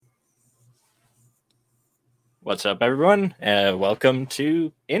What's up, everyone? Welcome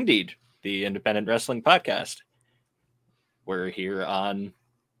to Indeed, the independent wrestling podcast. We're here on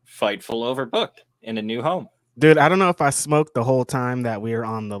Fightful Overbooked in a new home. Dude, I don't know if I smoked the whole time that we were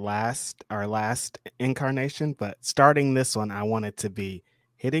on our last incarnation, but starting this one, I wanted to be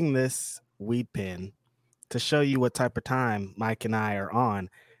hitting this weed pen to show you what type of time Mike and I are on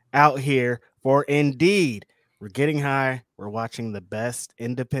out here for Indeed. We're getting high. We're watching the best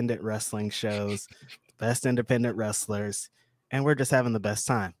independent wrestling shows, best independent wrestlers, and we're just having the best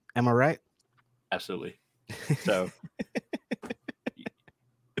time. Am I right? Absolutely. So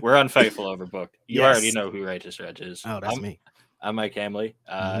we're on Fightful Overbooked. You Yes. already know who Righteous Reg is. Oh, that's me. I'm Mike Hamley.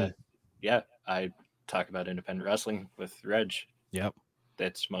 Yeah, I talk about independent wrestling with Reg. Yep.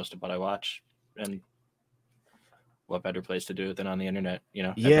 That's most of what I watch. And what better place to do it than on the internet?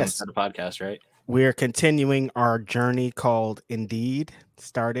 Yes. Everyone's got a podcast, right? We're continuing our journey called Indeed.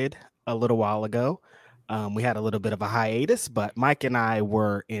 Started a little while ago. We had a little bit of a hiatus, but Mike and I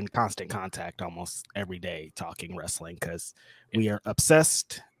were in constant contact almost every day talking wrestling because we are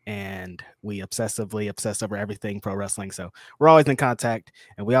obsessed and we obsessively obsess over everything pro wrestling. So we're always in contact,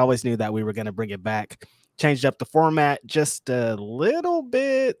 and we always knew that we were going to bring it back. Changed up the format just a little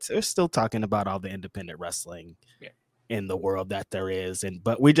bit. We're still talking about all the independent wrestling in the world that there is,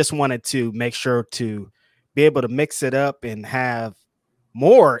 but we just wanted to make sure to be able to mix it up and have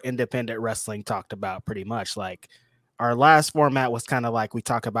more independent wrestling talked about. Pretty much like our last format was kind of like we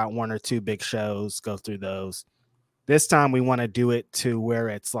talk about one or two big shows, go through those. This time we want to do it to where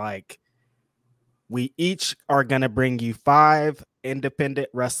it's like we each are going to bring you 5 independent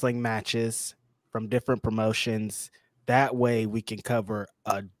wrestling matches from different promotions. That way we can cover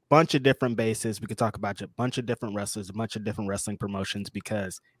a bunch of different bases. We could talk about a bunch of different wrestlers, a bunch of different wrestling promotions,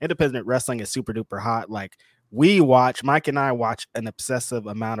 because independent wrestling is super duper hot. Like Mike and I watch an obsessive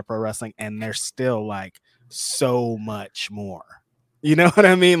amount of pro wrestling, and there's still like so much more. You know what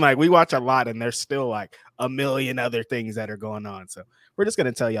I mean? Like we watch a lot, and there's still like a million other things that are going on. So we're just going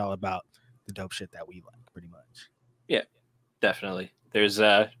to tell y'all about the dope shit that we like, pretty much. Yeah, definitely. There's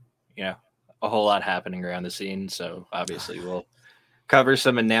a whole lot happening around the scene, so obviously we'll cover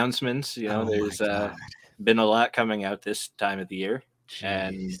some announcements. There's been a lot coming out this time of the year.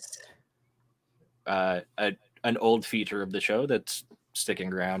 Jeez. And an old feature of the show that's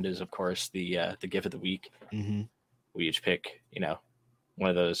sticking around is, of course, the GIF of the week. Mm-hmm. We each pick, one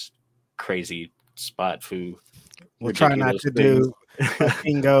of those crazy spot foo. We'll try not to do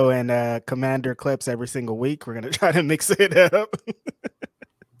Bingo and Commander clips every single week. We're gonna try to mix it up.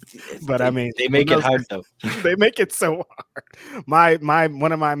 But I mean, they make it hard though. They make it so hard.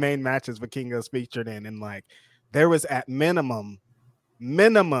 One of my main matches Vikingo's featured in, and like there was at minimum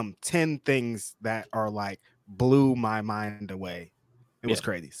 10 things that are like blew my mind away. It was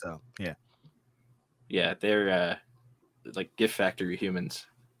crazy. So yeah, they're like gift factory humans.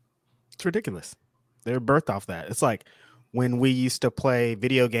 It's ridiculous. They're birthed off that. It's like when we used to play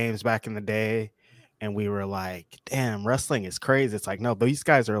video games back in the day, and we were like, damn, wrestling is crazy. It's like, no, these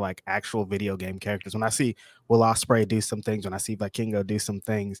guys are like actual video game characters. When I see Will Ospreay do some things, when I see Vikingo do some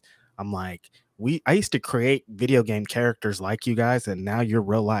things, I'm like, I used to create video game characters like you guys, and now you're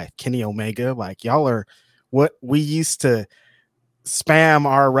real life. Kenny Omega, like y'all are what we used to spam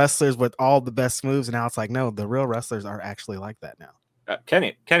our wrestlers with all the best moves. And now it's like, no, the real wrestlers are actually like that now.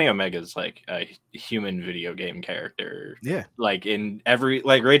 Kenny Omega is like a human video game character. Yeah. Like in every,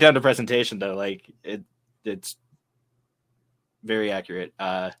 like right down to presentation though, like it's very accurate.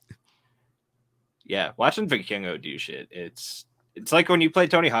 Yeah, watching Vikingo do shit. It's like when you play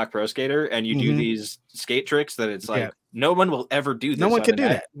Tony Hawk Pro Skater and you do these skate tricks that it's like no one will ever do this. No one can do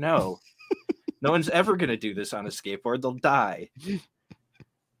that. No. No one's ever gonna do this on a skateboard. They'll die.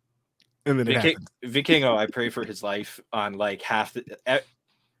 And then Vikingo, I pray for his life on like half the.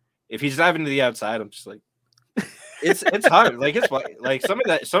 If he's diving to the outside, I'm just like, it's hard. Like it's like some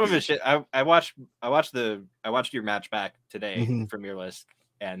of his shit. I watched your match back today from your list,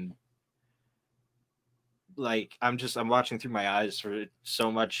 and like I'm watching through my eyes for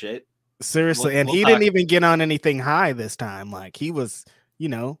so much shit. Seriously, and he didn't even get on anything high this time. Like he was.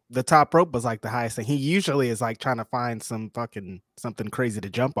 The top rope was like the highest thing. He usually is like trying to find something crazy to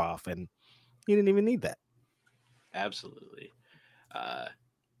jump off, and he didn't even need that. Absolutely.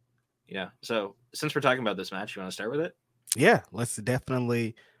 So since we're talking about this match, you want to start with it? Yeah, let's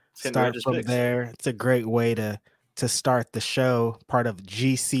definitely start from there. It's a great way to start the show. Part of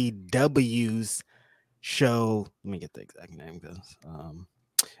GCW's show. Let me get the exact name because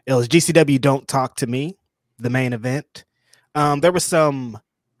it was GCW Don't Talk to Me, the main event. There was some,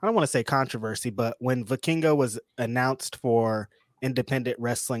 I don't want to say controversy, but when Vikingo was announced for independent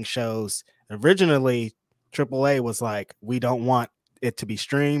wrestling shows, originally AAA was like, we don't want it to be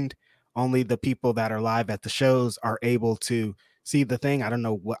streamed. Only the people that are live at the shows are able to see the thing. I don't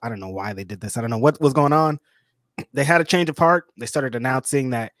know why they did this. I don't know what was going on. They had a change of heart. They started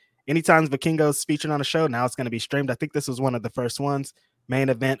announcing that anytime Vikingo's featured on a show, now it's going to be streamed. I think this was one of the first ones. Main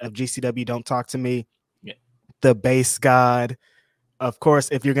event of GCW Don't Talk to Me. Yeah. The Base God. Of course,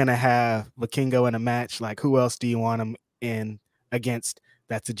 if you're going to have Vikingo in a match, like who else do you want him in against?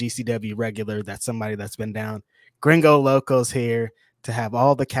 That's a GCW regular. That's somebody that's been down. Gringo Loco's here to have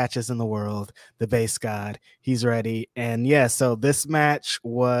all the catches in the world. The Base God. He's ready. And yeah, so this match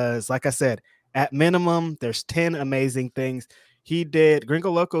was, like I said, at minimum, there's 10 amazing things.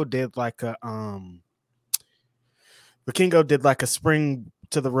 Gringo Loco did like a Vikingo did like a spring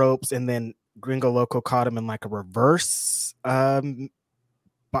to the ropes, and then Gringo Loco caught him in like a reverse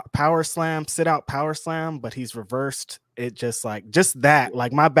power slam, sit out power slam, but he's reversed it just that.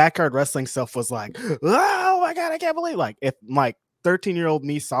 Like my backyard wrestling self was like, oh my God, I can't believe, like if my 13-year-old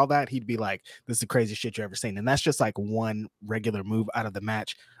me saw that, he'd be like, this is the craziest shit you ever seen. And that's just like one regular move out of the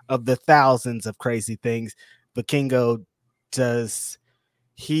match of the thousands of crazy things Vikingo does.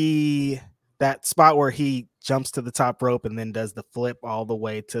 That spot where he jumps to the top rope and then does the flip all the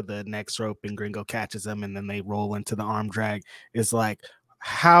way to the next rope and Gringo catches him and then they roll into the arm drag is like,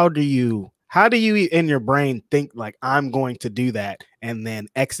 how do you in your brain think like I'm going to do that and then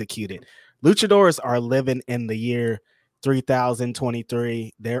execute it? Luchadors are living in the year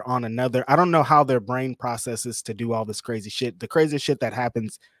 3023. They're on another, I don't know how their brain processes to do all this crazy shit. The craziest shit that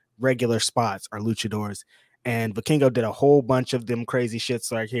happens regular spots are luchadors. And Vikingo did a whole bunch of them crazy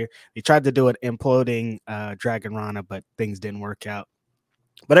shits right here. He tried to do it imploding Dragon Rana, but things didn't work out.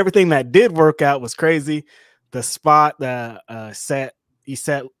 But everything that did work out was crazy. The spot, he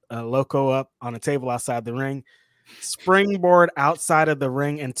set Loco up on a table outside the ring, springboard outside of the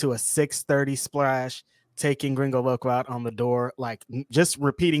ring into a 630 splash, taking Gringo Loco out on the door. Like just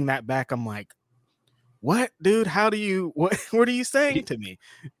repeating that back, I'm like, what, dude? What are you saying to me?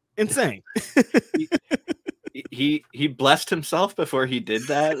 Insane. He blessed himself before he did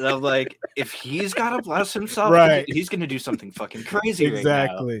that. And I'm like, if he's got to bless himself, right, he's going to do something fucking crazy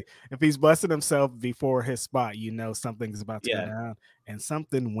exactly. right now. If he's blessing himself before his spot, something's about to go down, and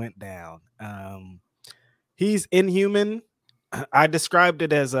something went down. He's inhuman. I described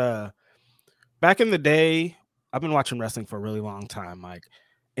it as back in the day. I've been watching wrestling for a really long time, Mike.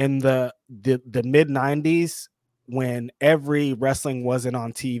 In the mid 90s, when every wrestling wasn't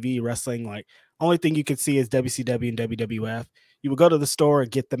on TV, wrestling like only thing you could see is WCW and WWF. You would go to the store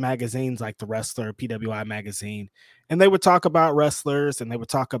and get the magazines like The Wrestler, PWI magazine, and they would talk about wrestlers and they would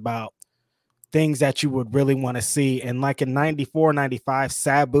talk about things that you would really want to see. And like in 94, 95,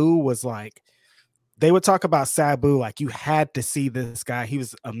 Sabu was like, they would talk about Sabu like you had to see this guy. He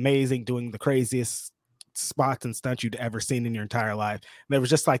was amazing, doing the craziest spots and stunts you'd ever seen in your entire life. And there was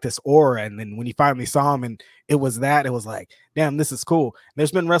just like this aura. And then when you finally saw him and it was like, damn, this is cool. And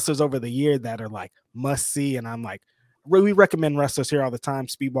there's been wrestlers over the year that are like must see. And I'm like, we recommend wrestlers here all the time.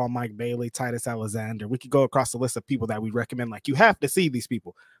 Speedball Mike Bailey, Titus Alexander. We could go across the list of people that we recommend. Like you have to see these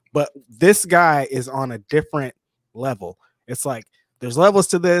people. But this guy is on a different level. It's like there's levels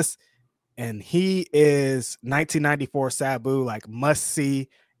to this. And he is 1994 Sabu, like must see.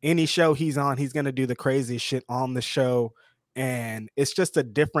 Any show he's on, he's going to do the craziest shit on the show. And it's just a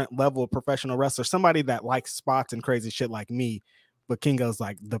different level of professional wrestler. Somebody that likes spots and crazy shit like me. But Kingo's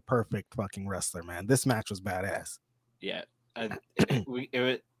like the perfect fucking wrestler, man. This match was badass. Yeah.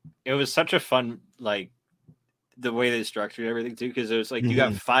 It was such a fun, like, the way they structured everything, too, because it was like you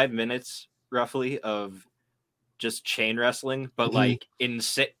got 5 minutes, roughly, of just chain wrestling, but, like,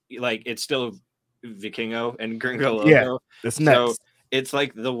 it's still Vikingo and Gringo Loco. Yeah, it's nuts. So it's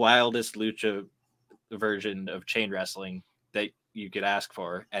like the wildest lucha version of chain wrestling that you could ask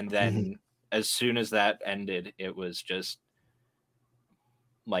for. And then as soon as that ended, it was just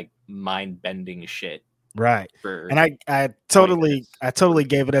like mind-bending shit. Right. And I totally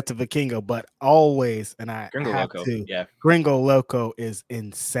gave it up to Vikingo, but always, and I Gringo have Loco, to. yeah. Gringo Loco is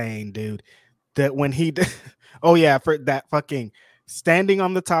insane, dude. That when he for that fucking standing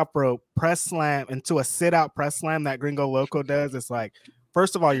on the top rope, press slam into a sit out press slam that Gringo Loco does. It's like,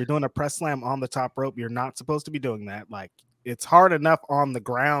 first of all, you're doing a press slam on the top rope. You're not supposed to be doing that. Like, it's hard enough on the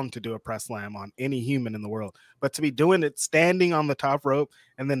ground to do a press slam on any human in the world, but to be doing it standing on the top rope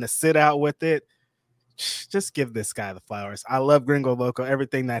and then to sit out with it, just give this guy the flowers. I love Gringo Loco,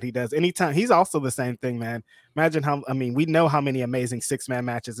 everything that he does. Anytime, he's also the same thing, man. Imagine we know how many amazing 6-man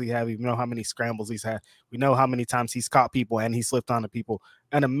matches he had. We know how many scrambles he's had. We know how many times he's caught people and he slipped onto people.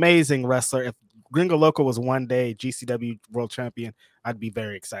 An amazing wrestler. If Gringo Loco was one day GCW world champion, I'd be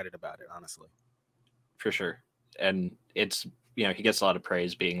very excited about it, honestly. for sure. And it's, he gets a lot of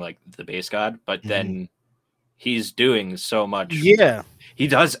praise being like the base god, but then he's doing so much. Yeah, he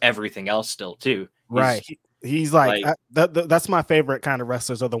does everything else still too. Right. He's like that's my favorite kind of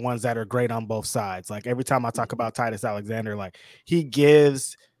wrestlers, are the ones that are great on both sides. Like every time I talk about Titus Alexander, like he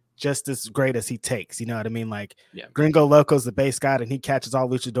gives just as great as he takes. You know what I mean? Like Gringo Loco's the base god, and he catches all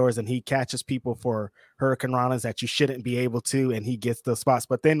luchadors, and he catches people for Hurricane Ranas that you shouldn't be able to, and he gets those spots.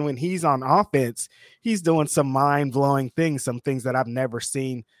 But then when he's on offense, he's doing some mind-blowing things, some things that I've never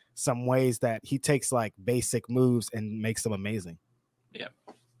seen, some ways that he takes like basic moves and makes them amazing. Yeah.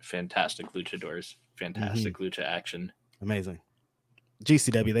 Fantastic luchadors, fantastic lucha action. Amazing.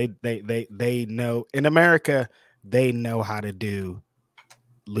 GCW, they know, in America, they know how to do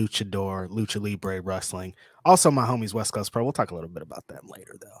lucha libre wrestling. Also, my homies West Coast Pro. We'll talk a little bit about them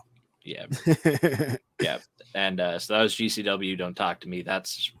later, though. Yeah. Yeah. And so that was GCW. Don't Talk to Me.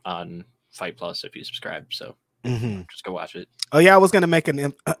 That's on Fight Plus if you subscribe. So just go watch it. Oh, yeah. I was going to make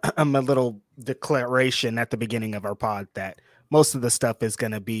a little declaration at the beginning of our pod that most of the stuff is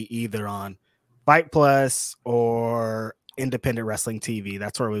going to be either on Fight Plus or Independent Wrestling TV.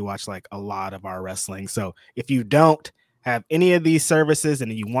 That's where we watch like a lot of our wrestling. So if you don't have any of these services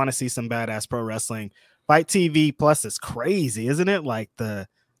and you want to see some badass pro wrestling, Fight TV Plus is crazy, isn't it? Like the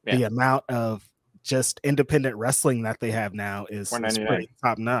amount of just independent wrestling that they have now is pretty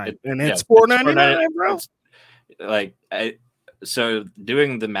top notch. And it's $4.99, bro. Like so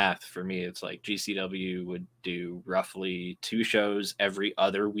doing the math for me, it's like GCW would do roughly 2 shows every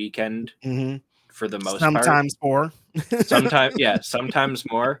other weekend for the most part. Sometimes 4. Sometimes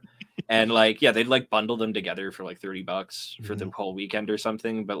more. And like, they'd like bundle them together for like $30 for the whole weekend or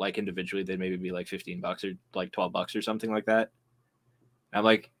something. But like individually, they'd maybe be like $15 or like $12 or something like that. I'm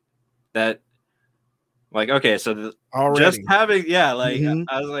like, that. Like, okay, so just having, I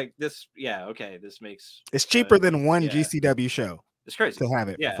was like, this, okay, this makes it's cheaper than one GCW show. It's crazy to have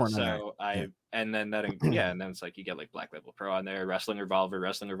it. So and then that, and then it's like you get like Black Label Pro on there, Wrestling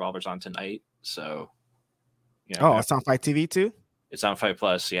Revolver's on tonight. So, it's on Fight TV too. It's on Fight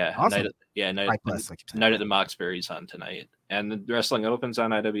Plus, Awesome. Night at the Moxbury's on tonight, and the Wrestling Open's on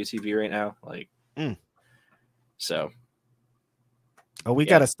IWTV right now. Like, so. Oh, we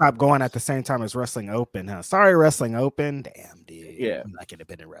got to stop going at the same time as Wrestling Open, huh? Sorry, Wrestling Open. Damn, dude. Yeah. I'm like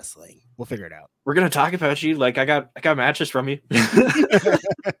independent wrestling. We'll figure it out. We're going to talk about you. Like, I got matches from you.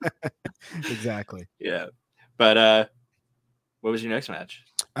 Exactly. Yeah. But what was your next match?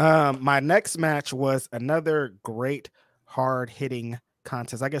 My next match was another great hard-hitting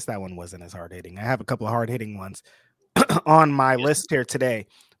contest. I guess that one wasn't as hard-hitting. I have a couple of hard-hitting ones on my list here today.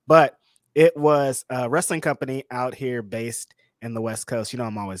 But it was a wrestling company out here based in the West Coast.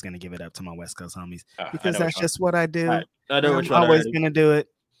 I'm always going to give it up to my West Coast homies because that's just what I do. I know which one. I'm always going to do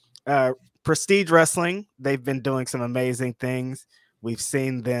it. Prestige Wrestling. They've been doing some amazing things. We've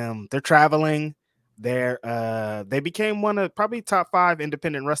seen them. They're traveling. They became one of probably top 5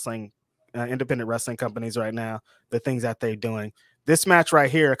 independent wrestling companies right now. The things that they're doing. This match right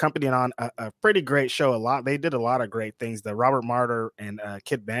here, accompanied on a pretty great show. They did a lot of great things. The Robert Martyr and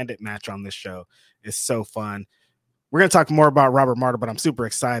Kid Bandit match on this show is so fun. We're going to talk more about Robert Martyr, but I'm super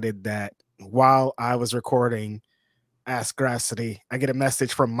excited that while I was recording Ask Gracity, I get a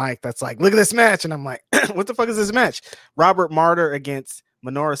message from Mike that's like, look at this match. And I'm like, what the fuck is this match? Robert Martyr against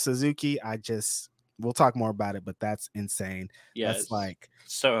Minoru Suzuki. We'll talk more about it, but that's insane. Yeah, that's like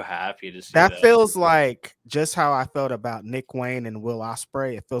so happy to see that. Feels like just how I felt about Nick Wayne and Will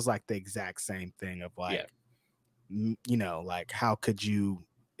Ospreay. It feels like the exact same thing of like, like how could you?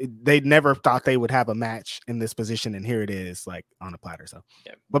 They never thought they would have a match in this position, and here it is, like on a platter. So,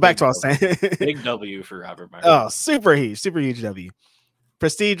 but back to what I was saying. Big W for Robert Martyr. Oh, super huge W.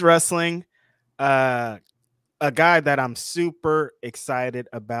 Prestige Wrestling, a guy that I'm super excited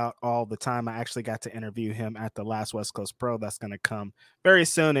about all the time. I actually got to interview him at the last West Coast Pro that's going to come very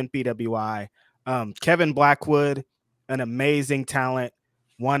soon in PWI. Kevin Blackwood, an amazing talent,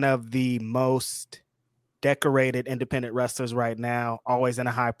 one of the most decorated independent wrestlers right now, always in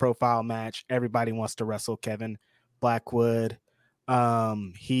a high profile match. Everybody wants to wrestle Kevin Blackwood.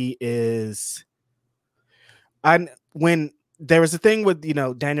 He is, when there was a thing with,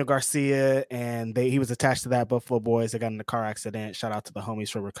 Daniel Garcia and he was attached to that Buffalo Boys. They got in a car accident. Shout out to the homies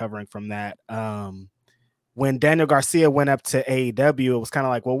for recovering from that. When Daniel Garcia went up to AEW, it was kind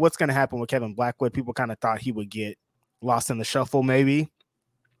of like, well, what's going to happen with Kevin Blackwood? People kind of thought he would get lost in the shuffle maybe.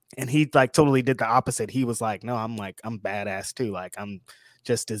 And he like totally did the opposite. He was like, no, I'm badass too. Like I'm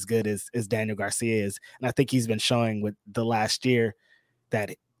just as good as Daniel Garcia is. And I think he's been showing with the last year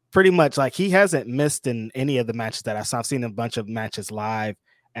that pretty much like he hasn't missed in any of the matches that I saw. I've seen a bunch of matches live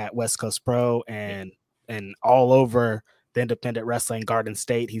at West Coast Pro, and and all over the independent wrestling Garden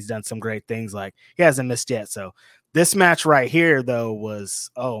State. He's done some great things. Like, he hasn't missed yet. So this match right here, though, was,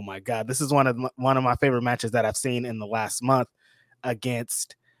 oh my God, this is one of my favorite matches that I've seen in the last month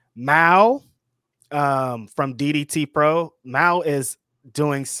against Mao from DDT Pro. Mao is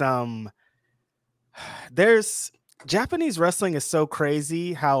doing some. There's Japanese wrestling is so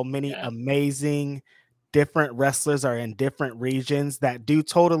crazy how many amazing different wrestlers are in different regions that do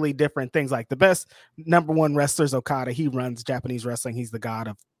totally different things. Like the best number one wrestler is Okada. He runs Japanese wrestling. He's the god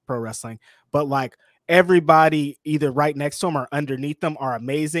of pro wrestling. But like everybody either right next to him or underneath them are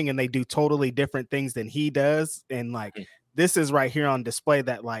amazing, and they do totally different things than he does. And like this is right here on display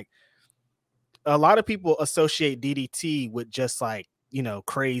that like a lot of people associate DDT with just like, you know,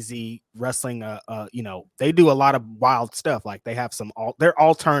 crazy wrestling. You know, they do a lot of wild stuff. Like they have they're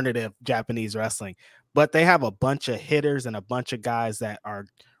alternative Japanese wrestling, but they have a bunch of hitters and a bunch of guys that are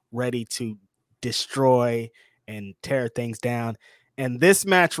ready to destroy and tear things down. And this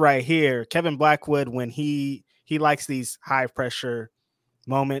match right here, Kevin Blackwood, when he likes these high pressure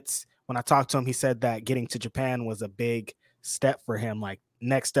moments. When I talked to him, he said that getting to Japan was a big step for him. Like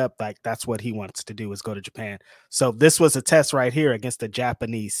next up, like that's what he wants to do is go to Japan. So this was a test right here against a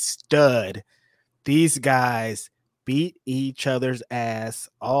Japanese stud. These guys beat each other's ass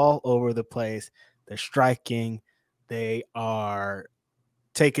all over the place. They're striking. They are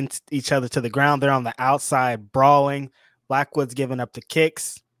taking each other to the ground. They're on the outside brawling. Blackwood's giving up the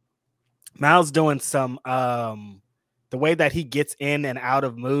kicks. Mao's doing some the way that he gets in and out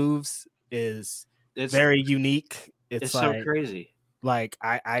of moves is very unique. It's like, so crazy. Like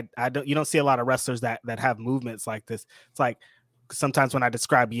I don't, you don't see a lot of wrestlers that have movements like this. It's like sometimes when I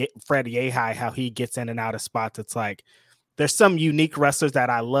describe Fred Yehai, how he gets in and out of spots, it's like there's some unique wrestlers that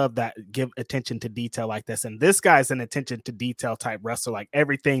I love that give attention to detail like this. And this guy's an attention to detail type wrestler. Like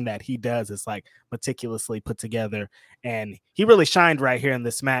everything that he does is like meticulously put together. And he really shined right here in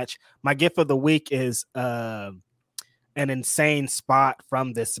this match. My gift of the week is an insane spot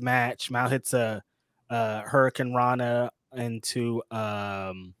from this match. Mao hits a Hurricane Rana into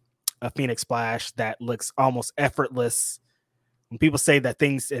a Phoenix Splash that looks almost effortless. When people say that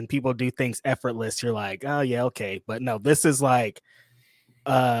things and people do things effortless, you're like, oh yeah, okay. But no, this is like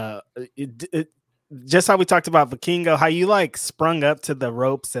just how we talked about Vikingo, how you like sprung up to the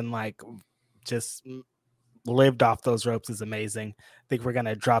ropes and like just lived off those ropes is amazing. I think we're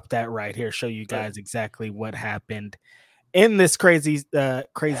gonna drop that right here, show you guys exactly what happened in this crazy.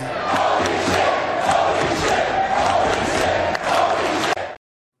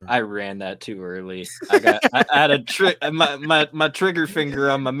 I ran that too early. I had a trick. My trigger finger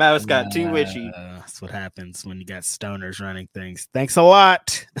on my mouse got too itchy. That's what happens when you got stoners running things. Thanks a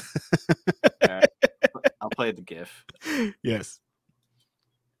lot. Right. I'll play the GIF. Yes.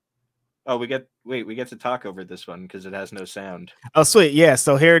 Oh, we get to talk over this one because it has no sound. Oh, sweet. Yeah.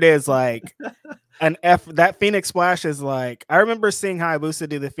 So here it is. Like that Phoenix Splash is like, I remember seeing Hayabusa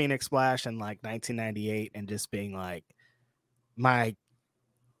do the Phoenix Splash in like 1998 and just being like, my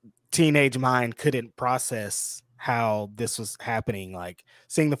teenage mind couldn't process how this was happening. Like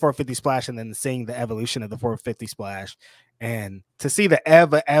seeing the 450 splash and then seeing the evolution of the 450 splash, and to see the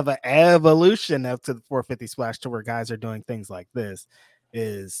evolution up to the 450 splash to where guys are doing things like this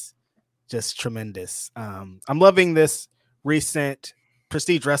is just tremendous. I'm loving this recent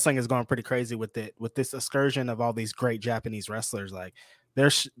Prestige Wrestling is going pretty crazy with it, with this excursion of all these great Japanese wrestlers. Like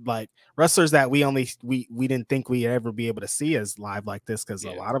there's like wrestlers that we didn't think we'd ever be able to see as live like this, because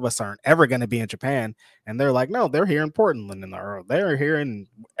a lot of us aren't ever going to be in Japan, and they're like, no, they're here in Portland and they're here in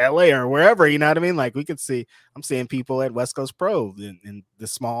LA or wherever, you know what I mean? Like I'm seeing people at West Coast Pro in the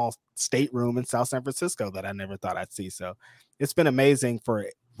small stateroom in South San Francisco that I never thought I'd see. So it's been amazing for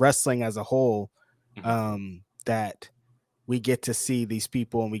wrestling as a whole, that we get to see these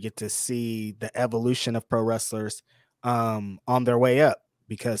people and we get to see the evolution of pro wrestlers on their way up,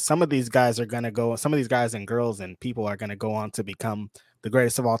 because some of these guys are going to go, some of these guys and girls and people are going to go on to become the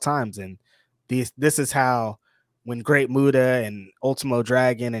greatest of all times. And this is how, when Great Muda and Ultimo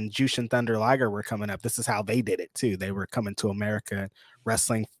Dragon and Jushin Thunder Liger were coming up, this is how they did it too. They were coming to America,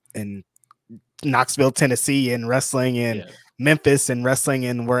 wrestling in Knoxville, Tennessee, and wrestling in Memphis, and wrestling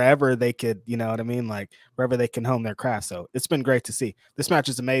in wherever they could, you know what I mean? Like wherever they can hone their craft. So it's been great to see. This match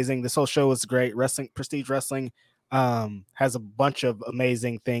is amazing. This whole show is great. Prestige Wrestling has a bunch of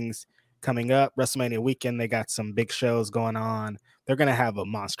amazing things coming up. WrestleMania weekend, they got some big shows going on. They're going to have a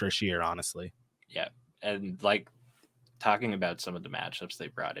monstrous year, honestly. Yeah. And like talking about some of the matchups they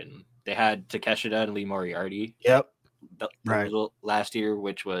brought in, they had Takeshita and Lee Moriarty. Yep. Right. Last year,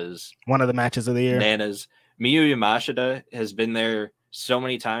 which was one of the matches of the year. Bananas. Miyu Yamashita has been there so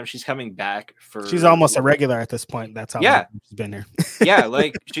many times. She's coming back for. She's almost a regular at this point. That's how long she's been here. Yeah,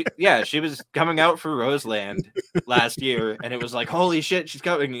 like she was coming out for Roseland last year, and it was like, holy shit, she's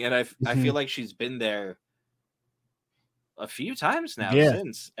coming. And I feel like she's been there a few times now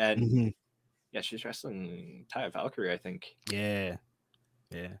since. And yeah, she's wrestling Taya Valkyrie, I think. Yeah.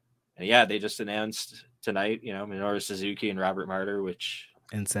 And yeah, they just announced tonight, Minoru Suzuki and Robert Martyr, which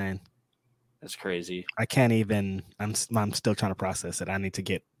insane. That's crazy. I can't even. I'm still trying to process it. I need to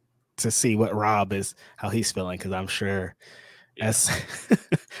get to see what Rob is, how he's feeling, because I'm sure. As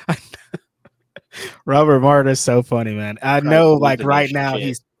Robert Martyr is so funny, man. I know, like right now,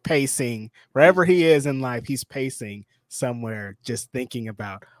 he's pacing wherever he is in life. He's pacing somewhere, just thinking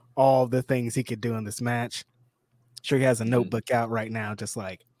about all the things he could do in this match. Sure, he has a notebook out right now, just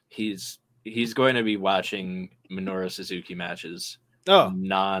like he's going to be watching Minoru Suzuki matches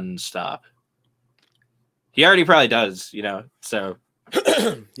non-stop. He already probably does, so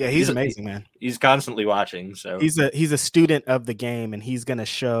yeah, he's amazing, man. He's constantly watching. So he's a student of the game, and he's gonna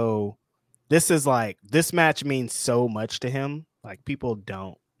show. This match means so much to him. Like, people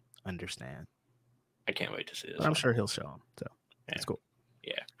don't understand. I can't wait to see this. But I'm sure he'll show them. So it's cool.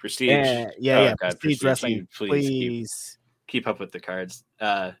 Yeah, Prestige. Prestige Wrestling. Please keep up with the cards.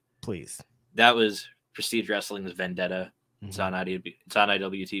 Please. That was Prestige Wrestling's Vendetta. It's on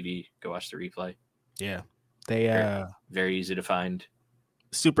IWTV. Go watch the replay. Yeah, they very easy to find.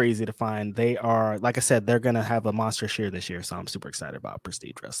 Super easy to find. They are, like I said, they're gonna have a monster shear this year, so I'm super excited about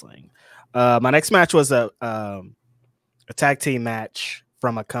Prestige Wrestling. My next match was a tag team match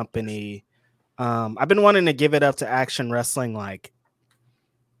from a company. I've been wanting to give it up to Action Wrestling,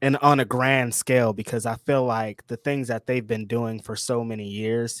 and on a grand scale, because I feel like the things that they've been doing for so many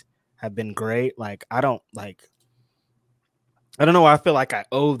years have been great. Like, I don't know why I feel like I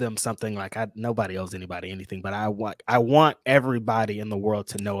owe them something. Like, nobody owes anybody anything, but I want everybody in the world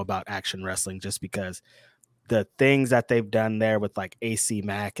to know about Action Wrestling, just because the things that they've done there with like AC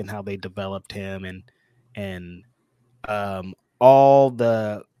Mack and how they developed him and all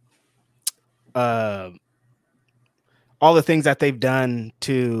the things that they've done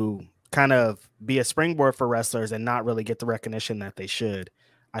to kind of be a springboard for wrestlers and not really get the recognition that they should,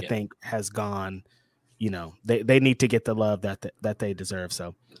 I think has gone. They need to get the love that they deserve.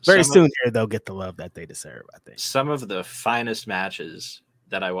 So very soon here, they'll get the love that they deserve, I think. Some of the finest matches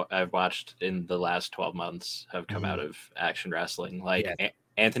that I've watched in the last 12 months have come out of Action Wrestling. Like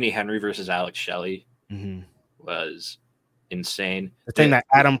Anthony Henry versus Alex Shelley was insane. The thing that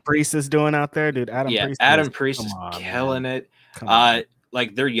Adam Priest is doing out there, dude. Adam Priest is killing it.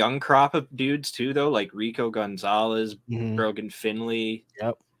 Like, their young crop of dudes too, though, like Rico Gonzalez, Brogan Finley.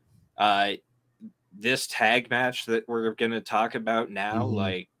 Yep. This tag match that we're going to talk about now,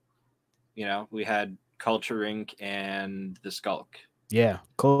 we had Culture Inc. and the Skulk. Yeah,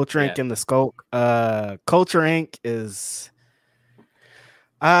 Culture Inc. and the Skulk. Culture Inc. is...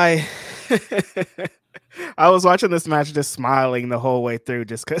 I was watching this match just smiling the whole way through,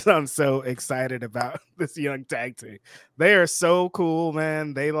 just because I'm so excited about this young tag team. They are so cool,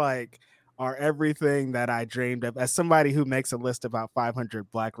 man. They are everything that I dreamed of. As somebody who makes a list about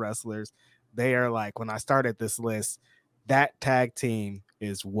 500 black wrestlers, they are when I started this list, that tag team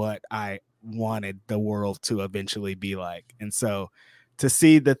is what I wanted the world to eventually be like. And so to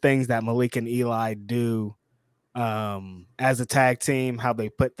see the things that Malik and Eli do as a tag team, how they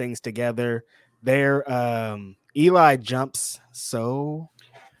put things together, Eli jumps so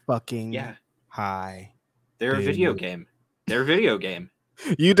fucking high. They're a video game. They're a video game.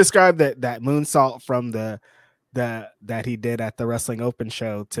 You described that moonsault from that he did at the Wrestling Open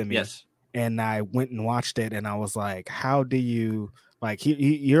show to me. Yes. And I went and watched it, and I was like, how do you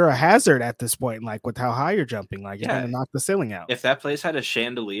you're a hazard at this point, like with how high you're jumping, you're gonna knock the ceiling out. If that place had a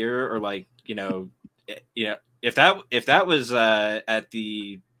chandelier, or if that was at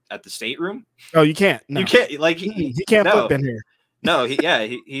the stateroom. Oh, you can't. No. You can't he can't flip in here. No,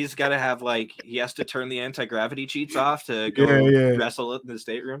 he's got to have he has to turn the anti-gravity cheats off to go wrestle in the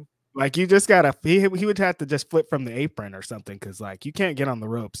stateroom. You just gotta. He would have to just flip from the apron or something, because you can't get on the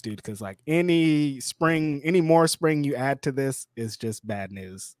ropes, dude. Because any more spring you add to this is just bad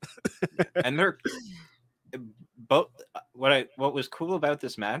news. And they're both. What was cool about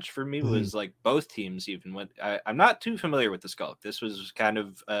this match for me was both teams even went. I'm not too familiar with the Skulk. This was kind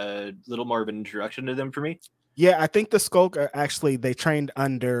of a little more of an introduction to them for me. Yeah, I think the Skulk they trained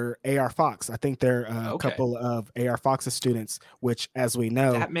under AR Fox. I think they're a couple of AR Fox's students, which, as we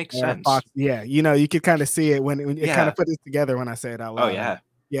know, that makes AR sense. Fox, you could kind of see it when it kind of put it together when I say it out loud.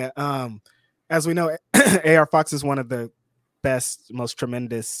 Yeah. As we know, AR Fox is one of the best, most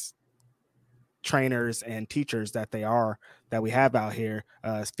tremendous trainers and teachers that they are that we have out here,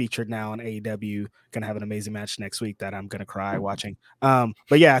 featured now on AEW. Gonna have an amazing match next week that I'm gonna cry watching.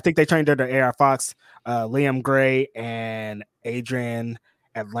 But yeah, I think they trained under AR Fox, Liam Gray, and Adrian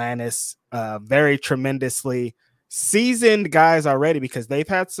Atlantis. Very tremendously seasoned guys already, because they've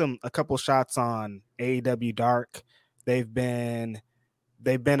had a couple shots on AEW Dark. They've been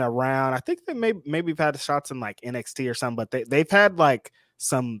around. I think they maybe have had shots in like NXT or something, but they've had like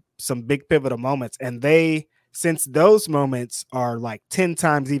some big pivotal moments, and they, since those moments, are like 10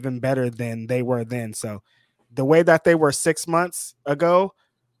 times even better than they were then. So the way that they were 6 months ago,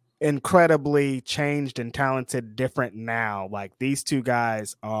 incredibly changed and talented, different now. Like these two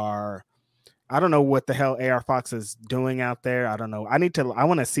guys are, I don't know what the hell AR Fox is doing out there. I don't know. I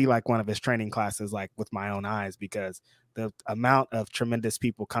want to see like one of his training classes, like with my own eyes, because the amount of tremendous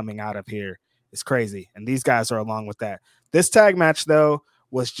people coming out of here is crazy. And these guys are along with that. This tag match, though,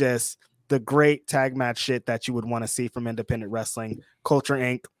 was just the great tag match shit that you would want to see from independent wrestling. Culture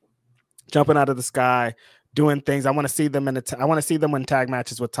Inc. jumping out of the sky, doing things. I want to see them I want to see them in tag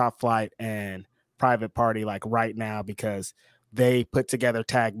matches with Top Flight and Private Party, like right now, because they put together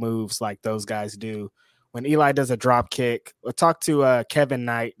tag moves like those guys do. When Eli does a drop kick, we'll talk to Kevin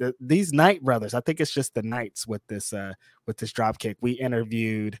Knight. These Knight brothers, I think it's just the Knights with this drop kick. We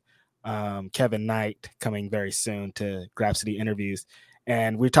interviewed Kevin Knight, coming very soon to Grapsody Interviews,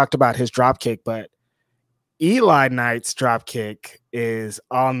 and we talked about his drop kick. But Eli Knight's drop kick is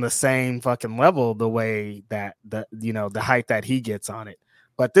on the same fucking level, the way that the height that he gets on it.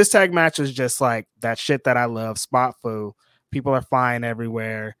 But this tag match is just like that shit that I love. Spot foo. People are flying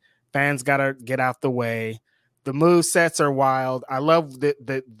everywhere. Fans gotta get out the way. The move sets are wild. I love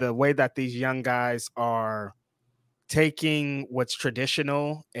the way that these young guys are taking what's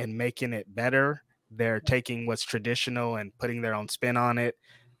traditional and making it better. They're taking what's traditional and putting their own spin on it,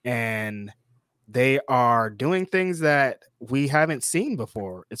 and they are doing things that we haven't seen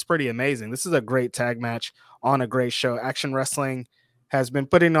before. It's pretty amazing. This is a great tag match on a great show. Action Wrestling has been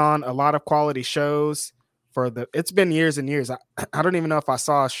putting on a lot of quality shows. It's been years and years. I don't even know if I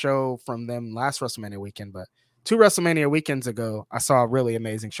saw a show from them last WrestleMania weekend, but 2 WrestleMania weekends ago, I saw a really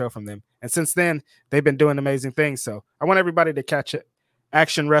amazing show from them. And since then, they've been doing amazing things. So I want everybody to catch it.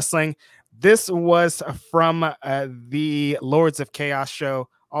 Action Wrestling. This was from the Lords of Chaos show,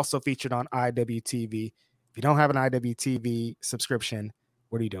 also featured on IWTV. If you don't have an IWTV subscription,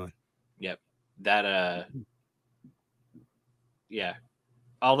 what are you doing? Yep. That, yeah.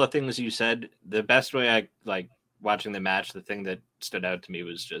 All the things you said, the best way I like watching the match, the thing that stood out to me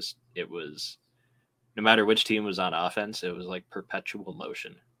was just, it was, no matter which team was on offense, it was like perpetual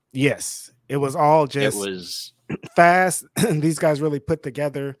motion. Yes. It was all just, it was fast. These guys really put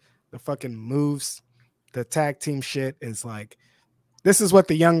together the fucking moves. The tag team shit is like, this is what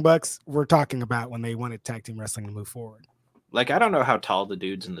the Young Bucks were talking about when they wanted tag team wrestling to move forward. Like, I don't know how tall the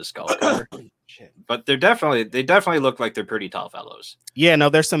dudes in this golf are, but they definitely look like they're pretty tall fellows. Yeah, no,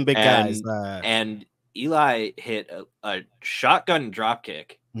 there's some big guys. And Eli hit a shotgun drop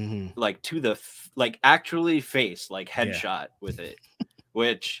kick, like to the actually face, like headshot with it,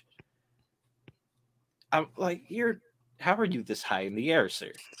 which I'm like, how are you this high in the air,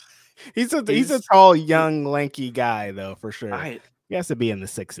 sir? He's a tall, young, lanky guy, though, for sure. He has to be in the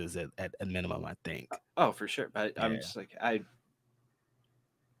 6s at minimum, I think. Oh, for sure. But I'm just like,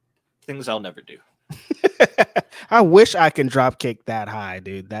 things I'll never do. I wish I can drop kick that high,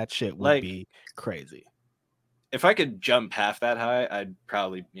 dude. That shit would be crazy. If I could jump half that high, I'd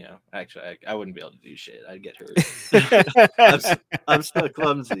probably, actually, I wouldn't be able to do shit. I'd get hurt. I'm so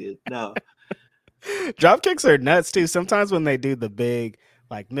clumsy. No. Drop kicks are nuts, too. Sometimes when they do the big,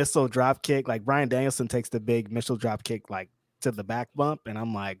 like, missile drop kick, like Bryan Danielson takes the big missile drop kick, like, to the back bump, and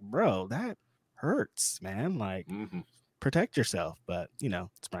I'm like, bro, that hurts, man. Like, protect yourself. But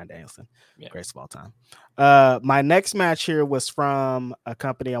it's Bryan Danielson, greatest of all time. My next match here was from a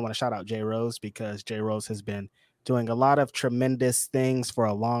company. I want to shout out J Rose, because J Rose has been doing a lot of tremendous things for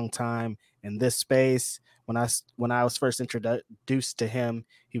a long time in this space. When I was first introduced to him,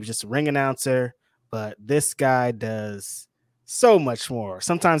 he was just a ring announcer, but this guy does so much more.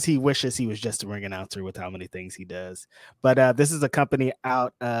 Sometimes he wishes he was just a ring announcer with how many things he does. But this is a company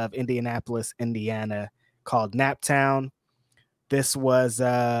out of Indianapolis, Indiana, called Naptown. This was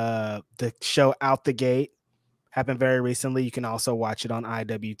the show Out the Gate. Happened very recently. You can also watch it on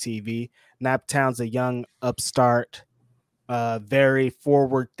IWTV. Naptown's a young upstart, very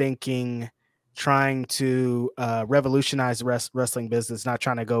forward-thinking, trying to revolutionize the wrestling business, not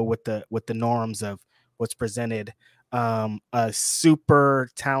trying to go with the norms of what's presented. A super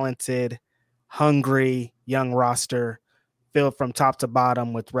talented, hungry young roster, filled from top to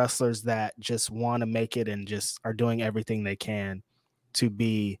bottom with wrestlers that just want to make it and just are doing everything they can to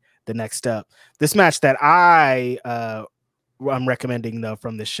be the next step. This match that I'm recommending though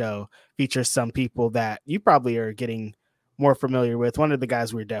from the show features some people that you probably are getting more familiar with. One of the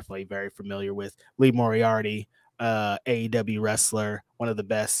guys we're definitely very familiar with, Lee Moriarty, AEW wrestler, one of the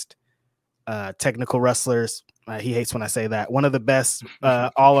best technical wrestlers. He hates when I say that. One of the best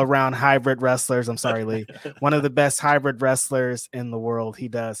all-around hybrid wrestlers. I'm sorry, Lee. One of the best hybrid wrestlers in the world. He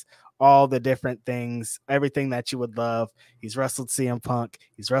does all the different things, everything that you would love. He's wrestled CM Punk.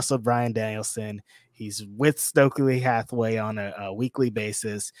 He's wrestled Bryan Danielson. He's with Stokely Hathaway on a weekly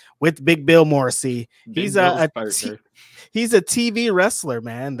basis with Big Bill Morrissey. He's a TV wrestler,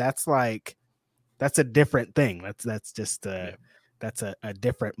 man. That's a different thing. That's just that's a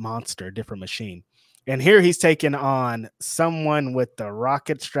different monster, different machine. And here he's taking on someone with the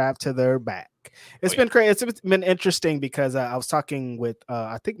rocket strap to their back. It's been crazy. It's been interesting because I was talking with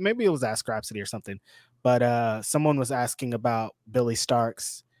I think maybe it was Ask Rhapsody or something, but someone was asking about Billy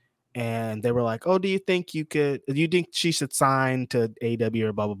Starks. And they were like, "Oh, do you think she should sign to AEW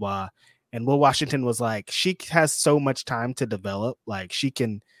or blah blah blah?" And Will Washington was like, "She has so much time to develop. Like she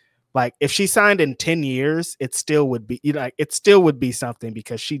can, like if she signed in 10 years, it still would be, it still would be something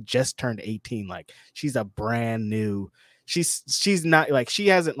because she just turned 18. Like she's a brand new. She's not like she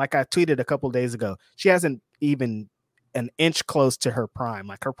hasn't, like I tweeted a couple days ago. She hasn't even an inch close to her prime.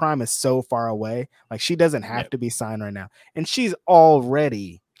 Like her prime is so far away. Like she doesn't have to be signed right now, and she's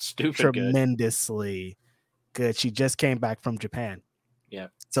already." Tremendously good. She just came back from Japan. Yeah.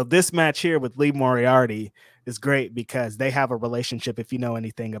 So this match here with Lee Moriarty is great because they have a relationship. If you know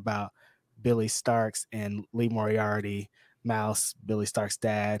anything about Billy Starks and Lee Moriarty, Mouse, Billy Starks'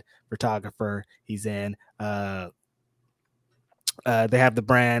 dad, photographer, he's in. They have the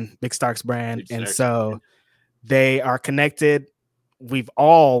brand, Big Starks brand, and so they are connected. We've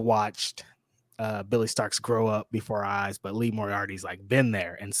all watched Billy Starks grow up before our eyes, but Lee Moriarty's like been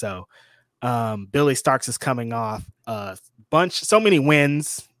there. And so Billy Starks is coming off so many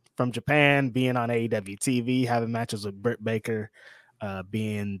wins from Japan, being on AEW TV, having matches with Britt Baker,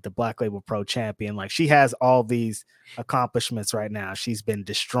 being the Black Label Pro champion. Like she has all these accomplishments right now. She's been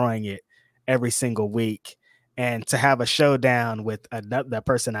destroying it every single week. And to have a showdown with that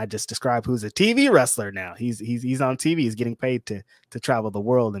person I just described, who's a TV wrestler now, he's on TV, he's getting paid to travel the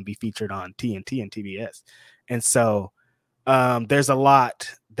world and be featured on TNT and TBS. And so there's a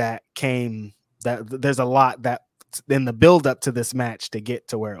lot that in the build up to this match to get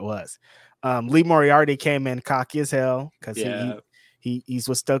to where it was. Lee Moriarty came in cocky as hell because he's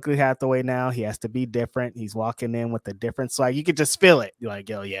with Stokely Hathaway now. He has to be different. He's walking in with a different swag. You could just feel it. You're like,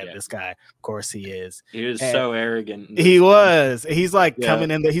 oh yeah, this guy, of course he is. He was so arrogant. He was. He's like coming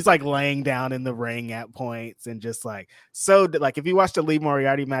in he's like laying down in the ring at points and just like, so like if you watched the Lee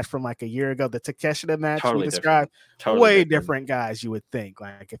Moriarty match from like a year ago, the Takeshita match we described, way different guys you would think.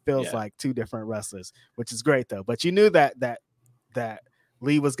 Like it feels like two different wrestlers, which is great though. But you knew that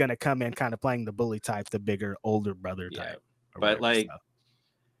Lee was going to come in kind of playing the bully type, the bigger, older brother type. But like,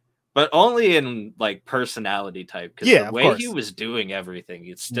 but only in like personality type. Because the way he was doing everything,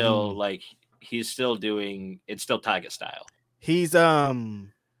 it's still like he's still doing. It's still Tiger style. He's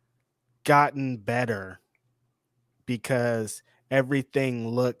gotten better because everything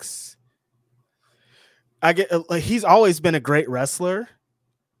looks. He's always been a great wrestler,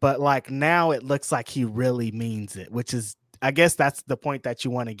 but like now it looks like he really means it, which is. I guess that's the point that you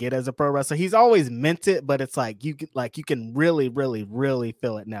want to get as a pro wrestler. He's always meant it, but it's like you can really, really, really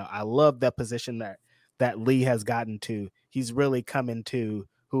feel it now. I love that position that Lee has gotten to. He's really come into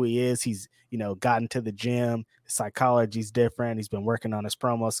who he is. He's, gotten to the gym. His psychology's different. He's been working on his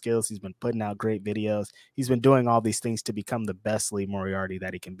promo skills. He's been putting out great videos. He's been doing all these things to become the best Lee Moriarty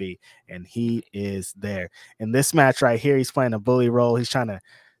that he can be. And he is there. In this match right here, he's playing a bully role. He's trying to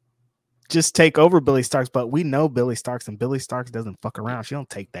just take over Billy Starks, but we know Billy Starks, and Billy Starks doesn't fuck around. She don't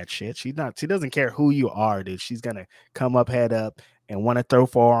take that shit. She doesn't care who you are, dude. She's gonna come up head up and want to throw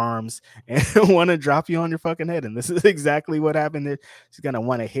forearms and want to drop you on your fucking head. And this is exactly what happened there. She's gonna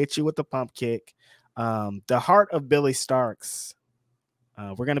want to hit you with the pump kick. The heart of Billy Starks.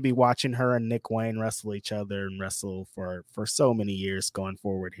 We're gonna be watching her and Nick Wayne wrestle each other and wrestle for so many years going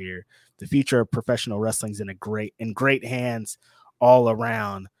forward here. The future of professional wrestling is in great hands all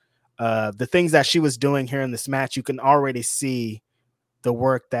around. The things that she was doing here in this match, you can already see the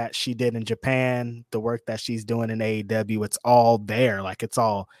work that she did in Japan, the work that she's doing in AEW. It's all there. Like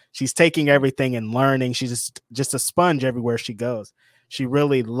she's taking everything and learning. She's just a sponge everywhere she goes. She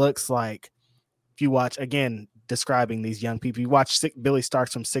really looks like, if you watch again, describing these young people. You watch Billy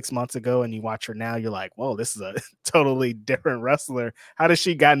Starks from 6 months ago and you watch her now, you're like, whoa, this is a totally different wrestler. How has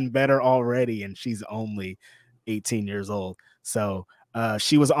she gotten better already? And she's only 18 years old. So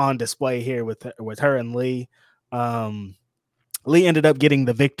she was on display here with her and Lee. Lee ended up getting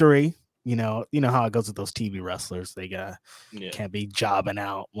the victory. You know how it goes with those TV wrestlers. They can't be jobbing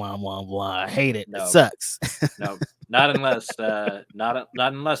out, blah blah blah. I hate it. No. It sucks. No, not unless not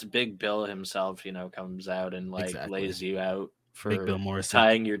unless Big Bill himself, comes out and lays you out for Big Bill Morrison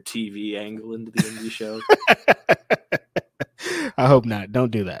tying your TV angle into the indie show. I hope not.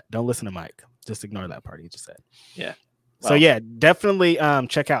 Don't do that. Don't listen to Mike. Just ignore that part he just said. Yeah. Well, so yeah, definitely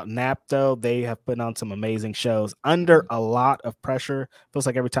check out Nap though. They have put on some amazing shows under a lot of pressure. Feels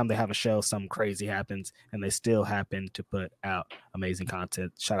like every time they have a show, something crazy happens, and they still happen to put out amazing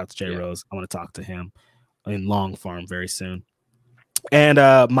content. Shout out to Jay Rose. I want to talk to him in long form very soon. And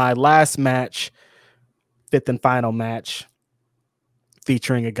my last match, fifth and final match,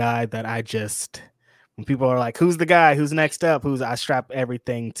 featuring a guy that when people are like, who's the guy? Who's next up? I strap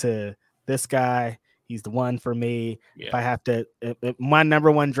everything to this guy. He's the one for me. Yeah. If I have to, my number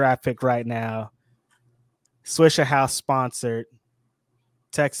one draft pick right now, Swisher House sponsored,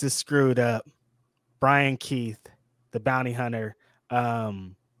 Texas Screwed Up, Brian Keith, the bounty hunter. I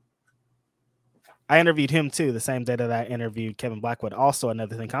interviewed him too the same day that I interviewed Kevin Blackwood. Also,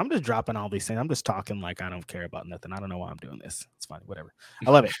 another thing, I'm just dropping all these things. I'm just talking like I don't care about nothing. I don't know why I'm doing this. It's fine, whatever.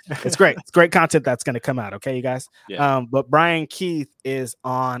 I love it. It's great. It's great content that's going to come out. Okay, you guys. Yeah. But Brian Keith is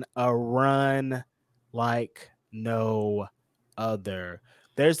on a run like no other.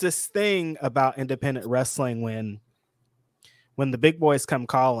 There's this thing about independent wrestling when the big boys come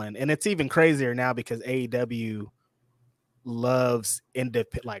calling, and it's even crazier now because AEW loves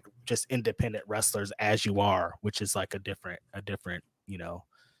just independent wrestlers as you are, which is like a different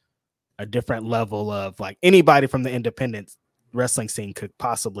level of like anybody from the independent wrestling scene could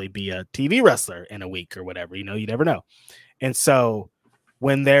possibly be a TV wrestler in a week or whatever, you never know. And so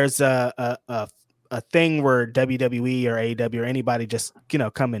when there's a thing where WWE or AEW or anybody just,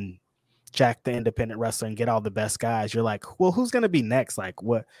 come and jack the independent wrestler and get all the best guys, you're like, well, who's going to be next? Like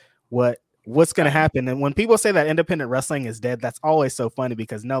what's going to happen? And when people say that independent wrestling is dead, that's always so funny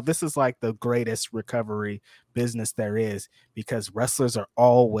because no, this is like the greatest recovery business there is because wrestlers are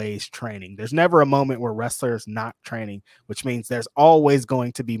always training. There's never a moment where wrestlers not training, which means there's always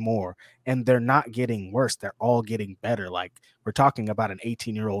going to be more, and they're not getting worse. They're all getting better. Like we're talking about an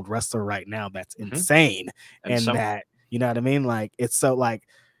 18-year-old wrestler right now. That's insane. And that, you know what I mean? Like, it's so like,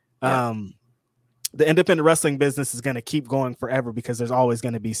 the independent wrestling business is going to keep going forever because there's always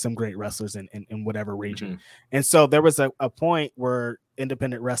going to be some great wrestlers in whatever region. And so there was a point where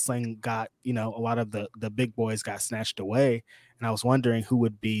independent wrestling got, a lot of the big boys got snatched away. And I was wondering who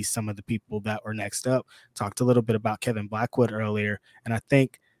would be some of the people that were next up. Talked a little bit about Kevin Blackwood earlier. And I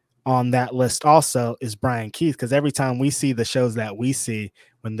think on that list also is Brian Keith, because every time we see the shows that we see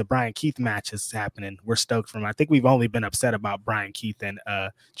when the Brian Keith match is happening, we're stoked for him. I think we've only been upset about Brian Keith and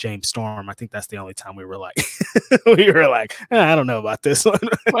James Storm. I think that's the only time we were like, I don't know about this one.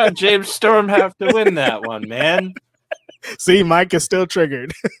 Why James Storm have to win that one, man? See, Mike is still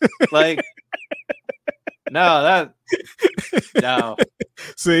triggered. No.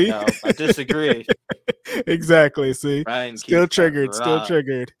 See, no, I disagree. Exactly. See, Brian still triggered. Still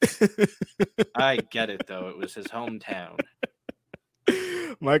triggered. I get it though. It was his hometown.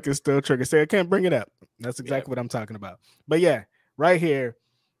 Mike is still triggered. Say I can't bring it up. That's exactly what I'm talking about. But yeah, right here,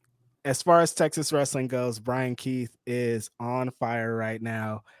 as far as Texas wrestling goes, Brian Keith is on fire right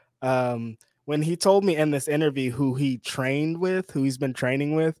now. When he told me in this interview who he trained with, who he's been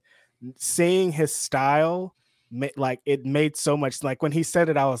training with, seeing his style, like it made so much. Like when he said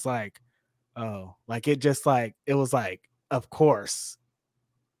it, I was like, oh, like it just like it was like, of course.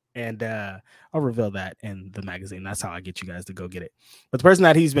 And I'll reveal that in the magazine. That's how I get you guys to go get it. But the person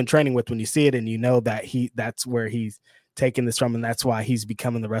that he's been training with, when you see it and you know that that's where he's taking this from, and that's why he's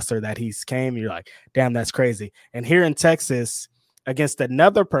becoming the wrestler that he's came, you're like, damn, that's crazy. And here in Texas, against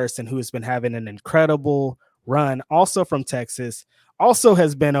another person who has been having an incredible run, also from Texas, also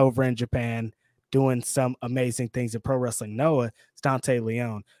has been over in Japan doing some amazing things in Pro Wrestling Noah, it's Dante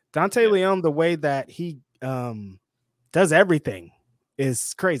Leon. Dante Leon, the way that he does everything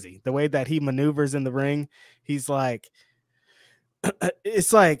is crazy. The way that he maneuvers in the ring, he's like,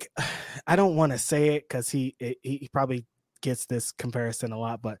 it's like, I don't want to say it because he probably gets this comparison a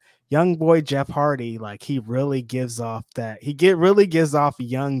lot, but young boy Jeff Hardy, like he really gives off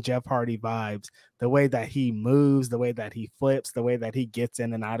young Jeff Hardy vibes. The way that he moves, the way that he flips, the way that he gets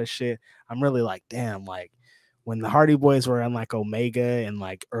in and out of shit. I'm really like, damn, like when the Hardy Boys were on like Omega and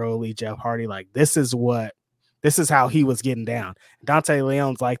like early Jeff Hardy, like this is what This is how he was getting down. Dante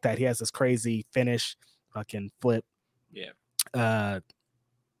Leon's like that. He has this crazy finish, fucking flip. Yeah.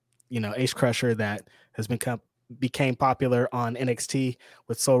 Ace Crusher that has became popular on NXT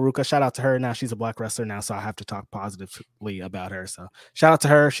with Sol Ruka. Shout out to her. Now she's a black wrestler now, so I have to talk positively about her. So shout out to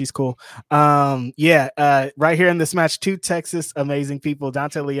her. She's cool. Right here in this match, two Texas amazing people.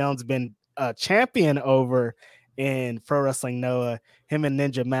 Dante Leon's been a champion over in Pro Wrestling Noah. Him and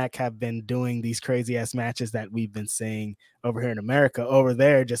Ninja Mac have been doing these crazy ass matches that we've been seeing over here in America. Over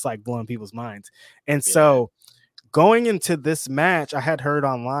there, just like blowing people's minds. And so going into this match, I had heard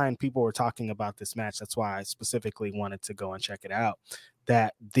online people were talking about this match. That's why I specifically wanted to go and check it out.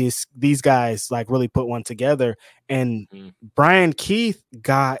 That these guys like really put one together, and Brian Keith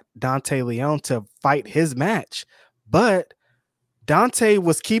got Dante Leon to fight his match, but Dante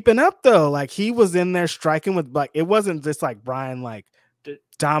was keeping up though. Like he was in there striking with, like, it wasn't just like Brian like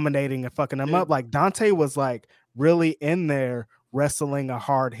dominating and fucking him up. Like Dante was like really in there wrestling a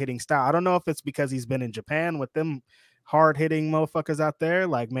hard hitting style. I don't know if it's because he's been in Japan with them hard hitting motherfuckers out there.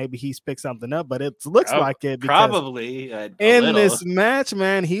 Like maybe he's picked something up, but it looks like it because probably in this match,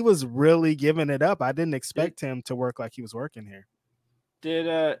 man, he was really giving it up. I didn't expect him to work like he was working here.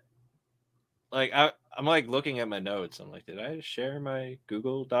 I'm like looking at my notes. I'm like, did I share my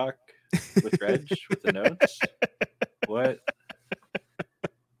Google Doc with Reg with the notes? What?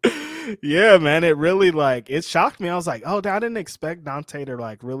 Yeah, man, it really it shocked me. I was like, oh, I didn't expect Dante to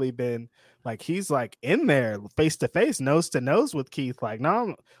like really been like he's like in there face to face, nose to nose with Keith. Like,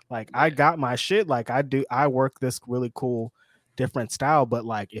 no, like I got my shit. Like I work this really cool different style, but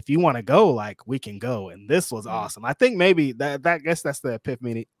like if you want to go, like we can go. And this was awesome. I think maybe that I guess that's the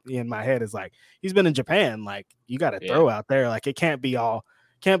epiphany in my head is like he's been in Japan. Like you got to throw out there. Like it can't be all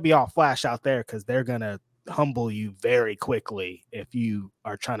flash out there because they're gonna humble you very quickly if you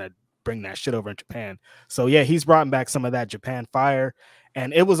are trying to bring that shit over in Japan. So yeah, he's brought back some of that Japan fire,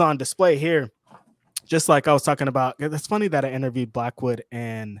 and it was on display here. Just like I was talking about, it's funny that I interviewed Blackwood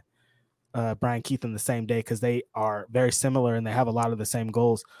and Brian Keith in the same day because they are very similar and they have a lot of the same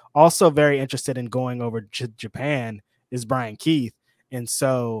goals. Also very interested in going over Japan is Brian Keith, and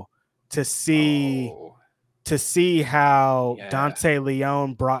so to see how Dante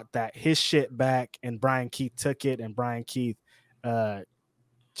Leon brought his shit back and Brian Keith took it, and Brian Keith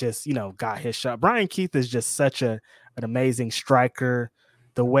just got his shot. Brian Keith is just such an amazing striker.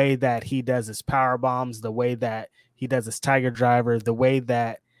 The way that he does his power bombs, the way that he does his tiger driver, the way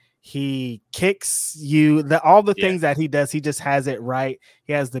that he kicks you, all the things that he does, he just has it right.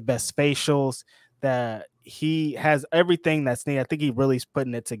 He has the best facials, that he has everything that's needed. I think he really is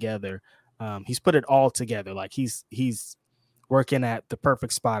putting it together. He's put it all together. Like he's working at the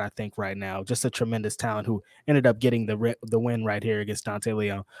perfect spot, I think, right now. Just a tremendous talent who ended up getting the win right here against Dante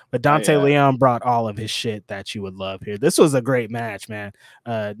Leon. But Dante Leon brought all of his shit that you would love here. This was a great match, man.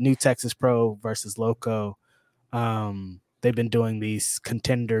 New Texas Pro versus Loco. They've been doing these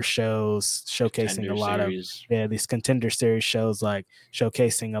contender shows, showcasing a lot of these contender series shows, like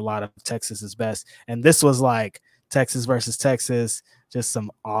showcasing a lot of Texas's best. And this was like Texas versus Texas, just some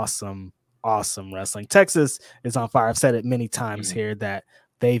awesome wrestling. Texas is on fire. I've said it many times here that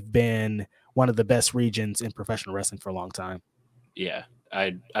they've been one of the best regions in professional wrestling for a long time. Yeah.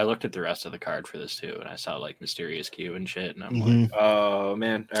 I looked at the rest of the card for this too, and I saw like Mysterious Q and shit, and I'm like, oh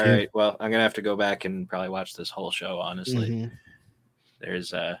man, all right, well, I'm gonna have to go back and probably watch this whole show, honestly.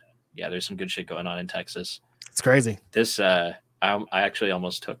 There's some good shit going on in Texas. It's crazy. This I actually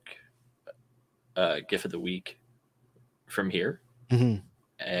almost took GIF of the week from here.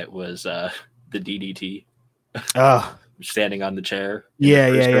 It was the DDT. Standing on the chair in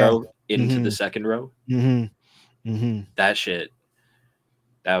the first row into the second row. That shit.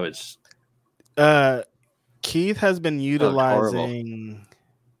 That was Keith has been utilizing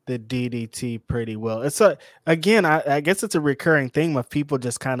the DDT pretty well. It's again, I guess it's a recurring theme of people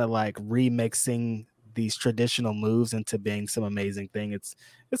just kind of like remixing these traditional moves into being some amazing thing.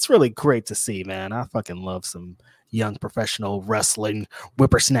 It's really great to see, man. I fucking love some young professional wrestling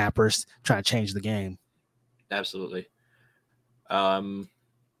whippersnappers trying to change the game. Absolutely. All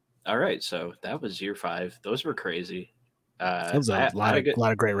right, so that was year 5. Those were crazy. It was a lot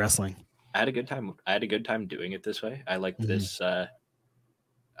of great wrestling. I had a good time. I had a good time doing it this way. I like this. I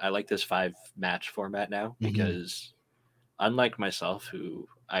like this 5 match format now because, unlike myself, who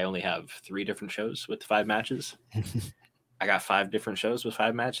I only have 3 different shows with 5 matches, I got 5 different shows with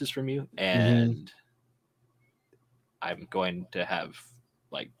 5 matches from you, and I'm going to have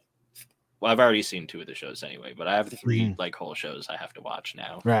I've already seen 2 of the shows anyway, but I have 3 whole shows I have to watch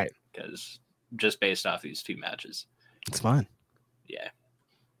now, right? Because just based off these 2 matches. It's fun. Yeah.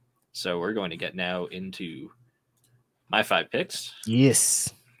 So we're going to get now into my 5 picks.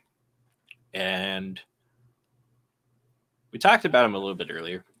 Yes. And we talked about him a little bit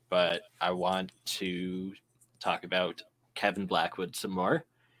earlier, but I want to talk about Kevin Blackwood some more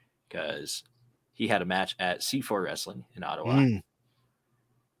because he had a match at C4 Wrestling in Ottawa.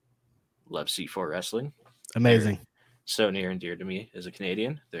 Love C4 Wrestling. Amazing. They're so near and dear to me as a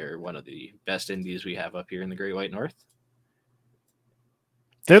Canadian. They're one of the best indies we have up here in the Great White North.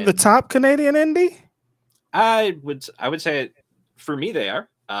 They're the top Canadian indie? I would say for me they are.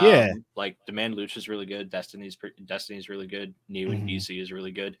 Yeah. Like Demand Lucha is really good. Destiny's really good. New in BC is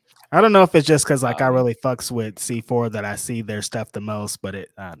really good. I don't know if it's just because like I really fucks with C4 that I see their stuff the most, but it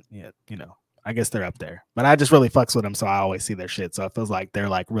yeah, you know, I guess they're up there. But I just really fucks with them, so I always see their shit. So it feels like they're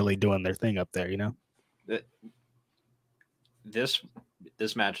like really doing their thing up there, you know. This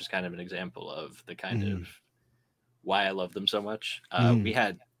match is kind of an example of the kind of why I love them so much. We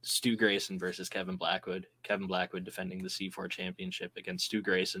had Stu Grayson versus Kevin Blackwood. Kevin Blackwood defending the C4 championship against Stu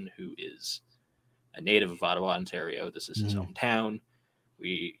Grayson, who is a native of Ottawa, Ontario. This is his hometown.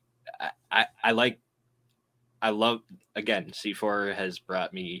 I love, again, C4 has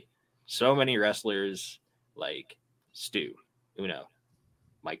brought me so many wrestlers like Stu, Uno,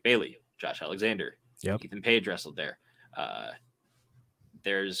 Mike Bailey, Josh Alexander, Ethan Page wrestled there.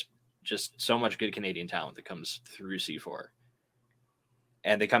 There's just so much good Canadian talent that comes through C4.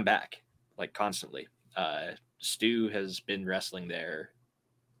 And they come back like constantly. Stu has been wrestling there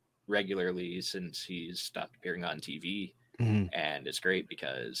regularly since he's stopped appearing on TV. And it's great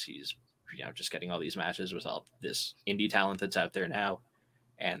because he's, you know, just getting all these matches with all this indie talent that's out there now.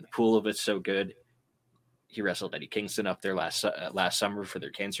 And the pool of it's so good. He wrestled Eddie Kingston up there last summer for their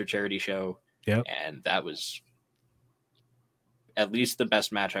cancer charity show. And that was at least the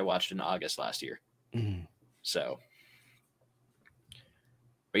best match I watched in August last year. So,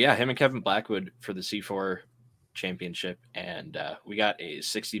 but yeah, him and Kevin Blackwood for the C4 championship. And we got a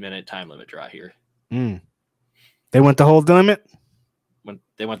 60-minute time limit draw here. They went the whole limit?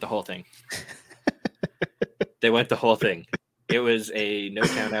 They went the whole thing. They went the whole thing. It was a no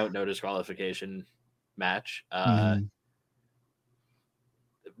count out, no disqualification match.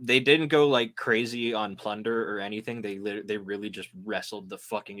 They didn't go like crazy on plunder or anything. They really just wrestled the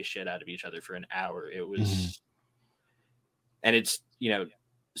fucking shit out of each other for an hour. It was, and it's, you know,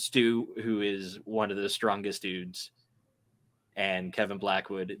 Stu, who is one of the strongest dudes, and Kevin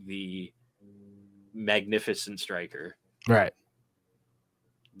Blackwood, the magnificent striker. Right.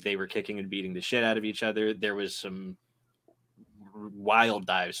 They were kicking and beating the shit out of each other. There was some wild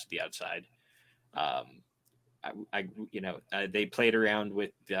dives to the outside. They played around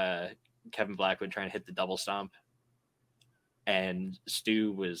with Kevin Blackwood trying to hit the double stomp, and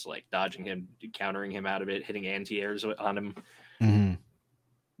Stu was like dodging him, countering him out of it, hitting anti-airs on him.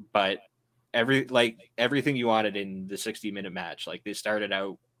 But everything you wanted in the 60-minute match, like they started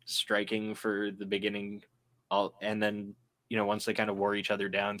out striking for the beginning, and then, you know, once they kind of wore each other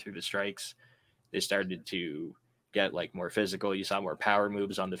down through the strikes, they started to get like more physical. You saw more power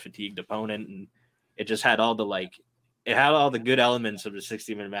moves on the fatigued opponent, and it just had all the good elements of a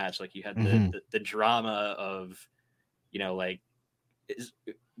 60-minute match. Like you had the drama of, you know, like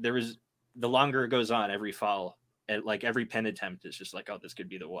there was, the longer it goes on, every fall and like every pin attempt is just like, oh, this could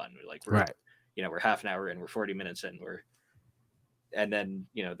be the one. We're half an hour in, we're 40 minutes in, and then,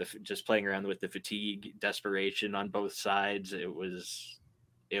 you know, just playing around with the fatigue, desperation on both sides. It was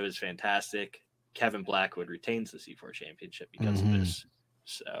fantastic. Kevin Blackwood retains the C4 championship because of this.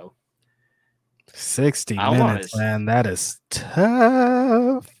 So 60 minutes, man. That is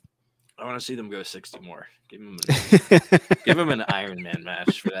tough. I want to see them go 60 more. Give them an Iron Man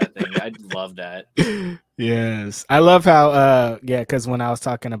match for that thing. I'd love that. Yes. I love how because when I was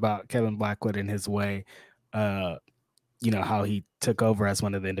talking about Kevin Blackwood and his way, you know, how he took over as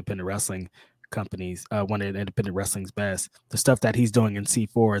one of the independent wrestling companies, one of the independent wrestling's best. The stuff that he's doing in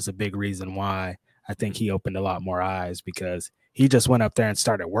C4 is a big reason why I think he opened a lot more eyes, because he just went up there and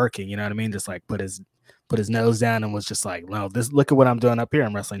started working, you know what I mean? Just like put his nose down and was just like, no, look at what I'm doing up here.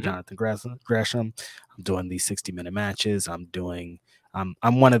 I'm wrestling Jonathan Gresham. I'm doing these 60-minute matches. I'm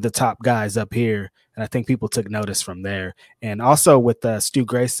one of the top guys up here. And I think people took notice from there. And also with Stu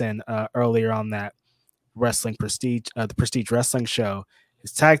Grayson earlier on that wrestling prestige, the Prestige Wrestling show,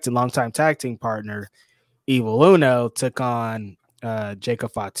 his longtime tag team partner Evil Uno took on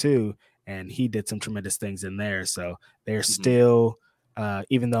Jacob Fatu, and he did some tremendous things in there. So they're still,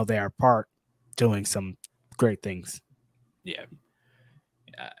 even though they are apart, doing some great things. Yeah,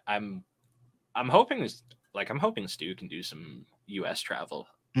 I'm hoping Stu can do some U.S. travel.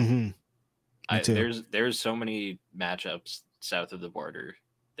 There's so many matchups south of the border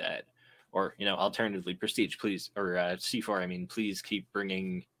that or alternatively Prestige, please, or C4. I mean, please keep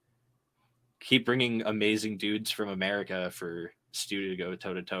bringing amazing dudes from America for Stu to go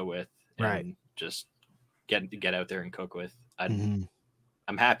toe to toe with, Right. and just get out there and cook with. Mm-hmm.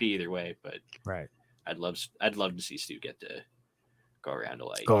 I'm happy either way, but Right. I'd love to see Stu get to go around to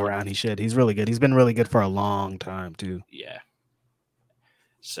Go around. He should. He's really good. He's been really good for a long time too. Yeah.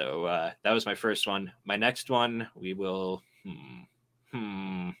 So that was my first one. My next one, we will.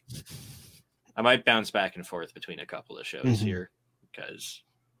 I might bounce back and forth between a couple of shows here because.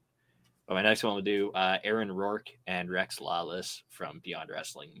 But my next one will do Aaron Rourke and Rex Lawless from Beyond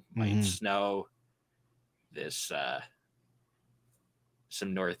Wrestling might snow this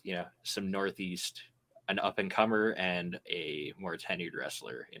some northeast, an up and comer and a more tenured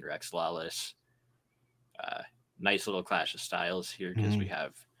wrestler in Rex Lawless. Nice little clash of styles here because we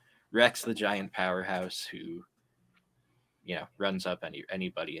have Rex, the giant powerhouse, who runs up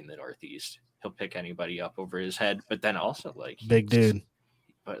anybody in the Northeast. He'll pick anybody up over his head, but then also big dude,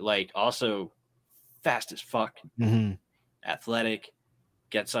 but also fast as fuck, athletic,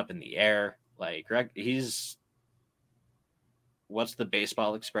 gets up in the air. Like he's what's the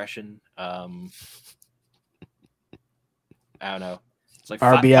baseball expression? I don't know. It's like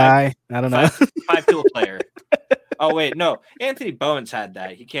RBI. I don't know. Five-tool player. Oh wait, no. Anthony Bowen's had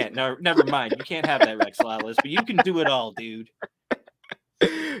that. He can't. No, never mind. You can't have that, Rex Lawless. But you can do it all, dude.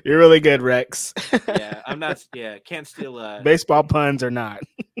 You're really good, Rex. Yeah, I'm not. Yeah, can't steal. Baseball puns or not.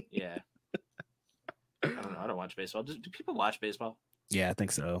 Yeah. I don't know. I don't watch baseball. Do people watch baseball? Yeah, I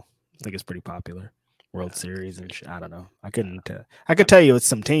think so. I think it's pretty popular. World Series and shit. I don't know. I couldn't. I could tell you it's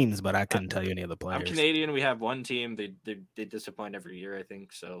some teams, but I couldn't tell you any of the players. I'm Canadian. We have one team. They disappoint every year, I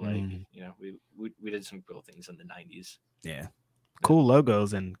think. So we did some cool things in the '90s. Yeah, cool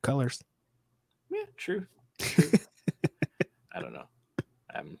logos and colors. Yeah, true. I don't know.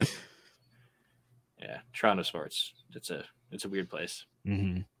 Toronto sports. It's a weird place.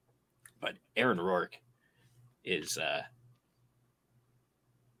 But Aaron Rourke is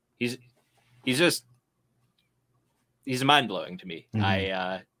he's mind-blowing to me.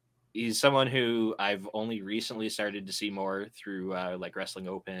 He's someone who I've only recently started to see more through like Wrestling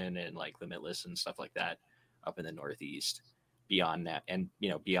Open and like Limitless and stuff like that up in the Northeast, beyond that, and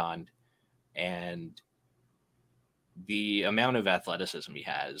beyond, and the amount of athleticism he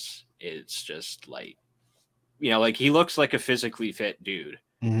has, it's just like he looks like a physically fit dude,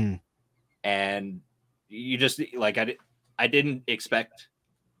 and you just like I didn't expect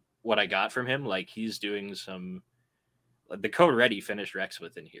what I got from him. Like he's doing some. The Code Red he finished Rex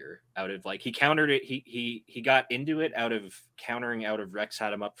with in here out of he countered it. He got into it out of countering out of Rex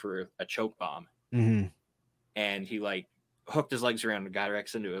had him up for a choke bomb, and he hooked his legs around and got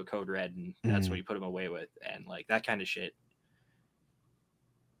Rex into a Code Red, and that's what he put him away with, and that kind of shit.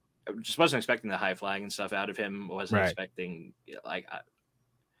 I just wasn't expecting the high flying and stuff out of him. Wasn't expecting I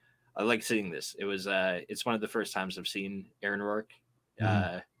like seeing this. It was it's one of the first times I've seen Aaron Rourke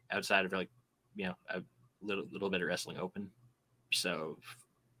outside of a little bit of Wrestling Open, so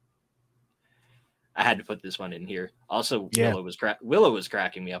I had to put this one in here. Also, Willow was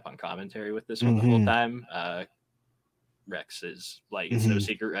cracking me up on commentary with this one the whole time. Rex is it's no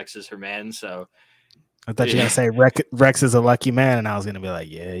secret Rex is her man, so I thought you were gonna say Rex is a lucky man, and I was gonna be like,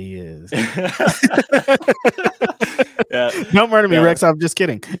 yeah, he is. Yeah, don't murder me, Rex. I'm just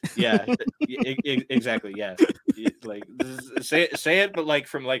kidding. Yeah, exactly. Yeah, say it, but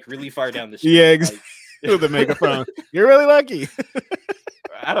from really far down the street. Yeah, exactly. With a megaphone. You're really lucky.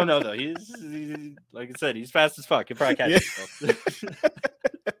 I don't know though. He's like I said, he's fast as fuck. He'll probably catch himself.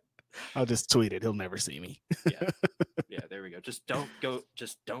 I'll just tweet it. He'll never see me. Yeah. There we go. Just don't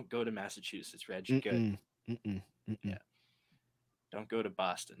go to Massachusetts, Reg. You're good. Yeah. Don't go to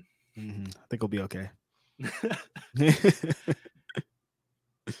Boston. I think we'll be okay.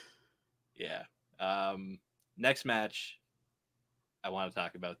 Yeah. Next match I want to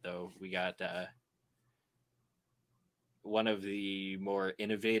talk about though. We got one of the more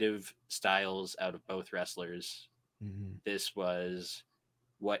innovative styles out of both wrestlers. This was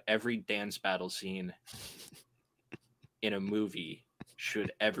what every dance battle scene in a movie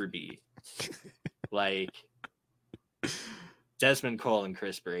should ever be. Like Desmond Cole and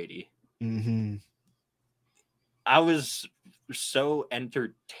Chris Brady. I was so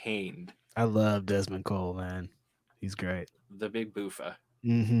entertained. I love Desmond Cole, man. He's great. The big boofa.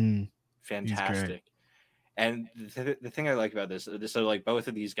 Fantastic. And the thing I like about this, so both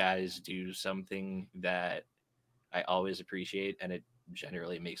of these guys do something that I always appreciate, and it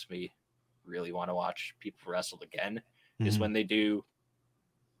generally makes me really want to watch people wrestle again, is when they do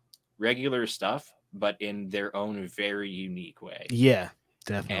regular stuff, but in their own very unique way. Yeah,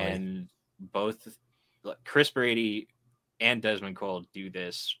 definitely. And both Chris Brady and Desmond Cole do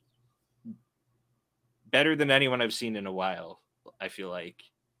this better than anyone I've seen in a while. I feel like,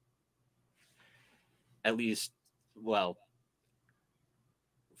 at least, well,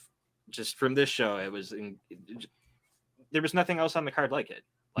 just from this show, there was nothing else on the card like it.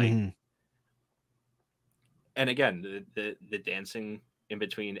 Like, and again, the dancing in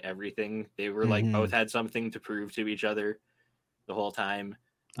between everything, they were like both had something to prove to each other the whole time.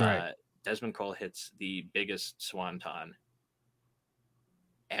 Right. Desmond Cole hits the biggest swanton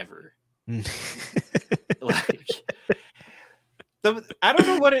ever. Like, I don't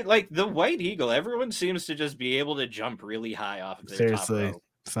know what it like. The White Eagle, everyone seems to just be able to jump really high off of their top rope.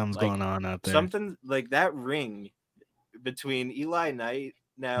 Something's like, going on out there. Something like that ring between Eli Knight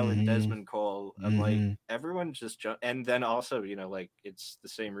now and Desmond Cole. I'm like, everyone just jump. And then also, like, it's the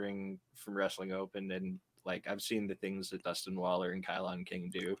same ring from Wrestling Open, and like I've seen the things that Dustin Waller and Kylon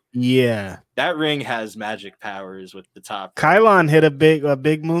King do. Yeah, that ring has magic powers with the top. Kylon hit a big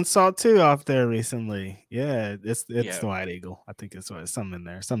moonsault too off there recently. Yeah, it's the White Eagle. I think it's something in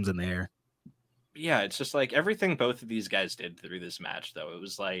there. Something's in the air. Yeah, it's just like everything both of these guys did through this match, though. It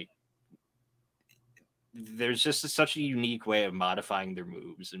was like there's just such a unique way of modifying their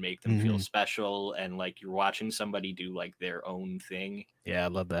moves and make them feel special, and like you're watching somebody do like their own thing. Yeah, I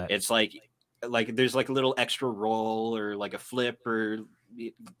love that. It's like there's like a little extra roll or like a flip, or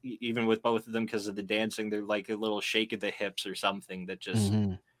even with both of them because of the dancing, they're like a little shake of the hips or something that just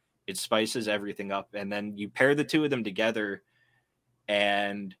it spices everything up. And then you pair the two of them together,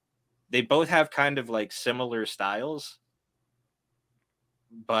 and they both have kind of like similar styles,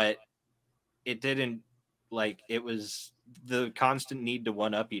 but it didn't, like, it was the constant need to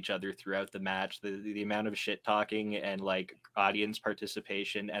one up each other throughout the match, the amount of shit talking and like audience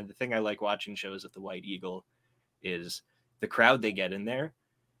participation. And the thing I like watching shows at the White Eagle is the crowd they get in there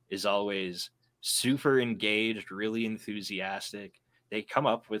is always super engaged, really enthusiastic. They come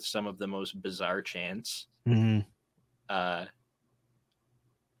up with some of the most bizarre chants. My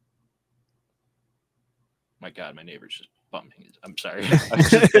God, my neighbor's just bumping. I'm sorry.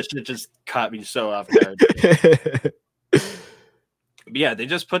 It just caught me so off guard. But yeah, they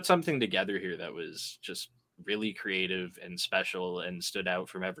just put something together here that was just really creative and special and stood out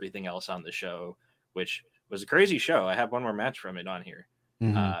from everything else on the show, which was a crazy show. I have one more match from it on here.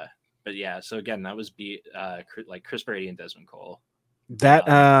 But yeah, so again, that was like Chris Brady and Desmond Cole.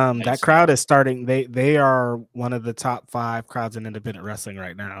 That crowd is starting. They are one of the top 5 crowds in independent wrestling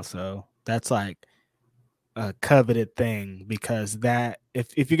right now. So that's like a coveted thing, because that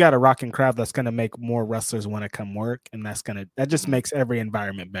if you got a rocking crowd, that's going to make more wrestlers want to come work, and that just makes every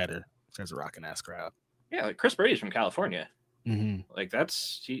environment better. There's a rocking ass crowd. Yeah, like Chris Brady's from California. Like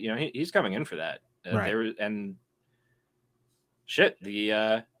that's he's coming in for that. Right. And shit,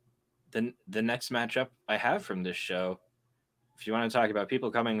 the next matchup I have from this show, if you want to talk about people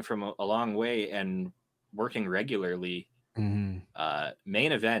coming from a long way and working regularly,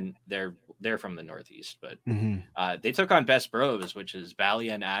 main event, they're from the Northeast, but they took on Best Bros, which is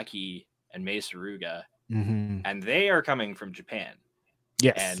Balian Aki and Mei Saruga, and they are coming from Japan.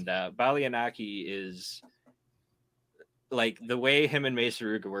 Yes. And Balian Aki is like, the way him and Mei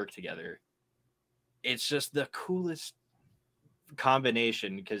Saruga work together, it's just the coolest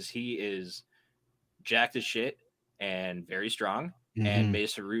combination, because he is jacked as shit and very strong, and Mei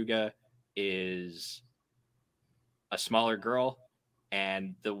Saruga is a smaller girl,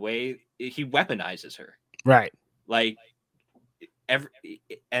 and the way he weaponizes her, right, like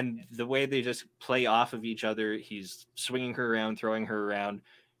and the way they just play off of each other, he's swinging her around, throwing her around.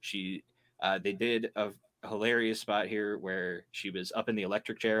 They did a hilarious spot here where she was up in the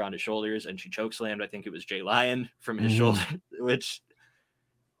electric chair on his shoulders, and she chokeslammed, I think it was Jay Lyon, from his shoulder, which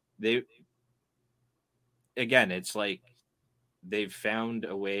it's like they've found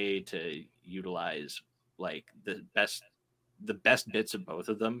a way to utilize like the best bits of both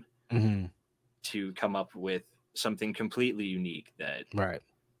of them to come up with something completely unique that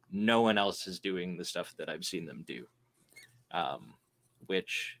no one else is doing the stuff that I've seen them do.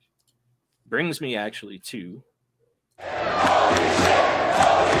 Which brings me actually to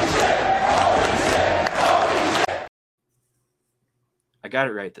I got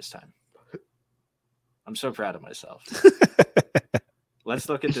it right this time. I'm so proud of myself. Let's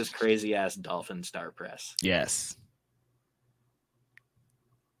look at this crazy ass dolphin star press. Yes.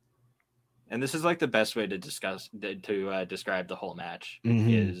 And this is like the best way to describe the whole match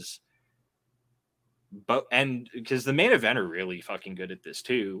is, and because the main event are really fucking good at this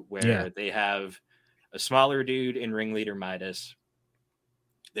too, where they have a smaller dude in ringleader Midas.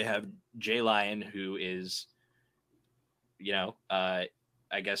 They have Jay Lyon, who is,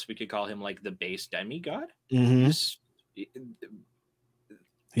 I guess we could call him like the base demigod. Mm-hmm.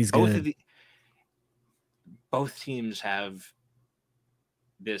 He's both good. of the both teams have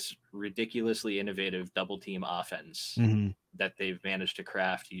this ridiculously innovative double team offense that they've managed to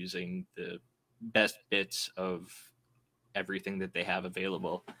craft using the best bits of everything that they have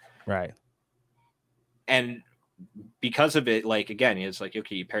available. Right. And because of it, like, again, it's like,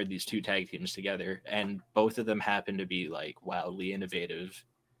 okay, you paired these two tag teams together and both of them happen to be like wildly innovative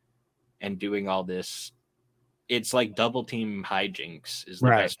and doing all this. It's like double team hijinks is the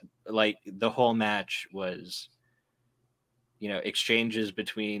best. Like, the whole match was, exchanges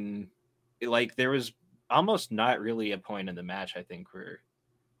between, like, there was almost not really a point in the match, I think, where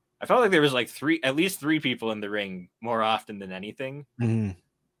I felt like there was like at least three people in the ring more often than anything.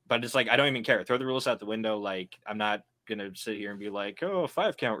 But it's like, I don't even care. Throw the rules out the window. Like, I'm not gonna sit here and be like, oh,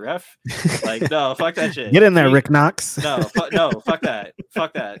 5 count, ref. Like, no, fuck that shit. Get in there, Rick Knox. No, fuck that.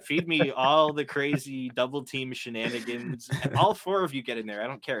 Fuck that. Feed me all the crazy double team shenanigans. All 4 of you get in there. I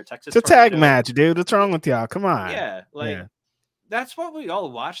don't care. Texas. It's a tag match, dude. What's wrong with y'all? Come on. Yeah, that's what we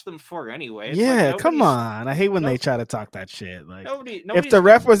all watch them for anyway. It's like, come on. I hate when they try to talk that shit. Like, if the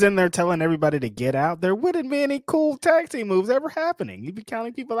ref was in there telling everybody to get out, there wouldn't be any cool tag team moves ever happening. You'd be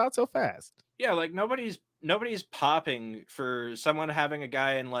counting people out so fast. Yeah, like nobody's popping for someone having a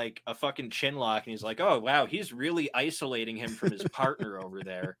guy in like a fucking chin lock, and he's like, oh wow, he's really isolating him from his partner over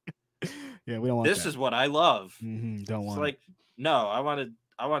there. Yeah, we don't want this. Is what I love. Don't want. It's like, no, I want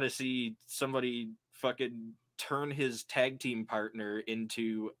to see somebody fucking turn his tag team partner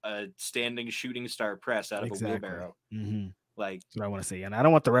into a standing shooting star press out of a wheelbarrow. Like, that's what I want to see. And I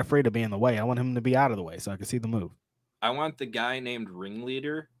don't want the referee to be in the way. I want him to be out of the way so I can see the move. I want the guy named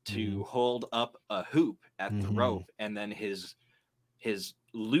Ringleader to hold up a hoop at the rope, and then his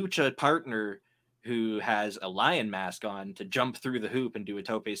lucha partner, who has a lion mask on, to jump through the hoop and do a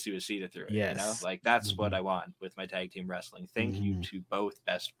tope suicida through it. Yes. Like, that's what I want with my tag team wrestling. Thank you to both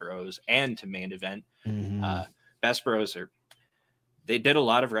Best Bros and to Main Event. Best Bros they did a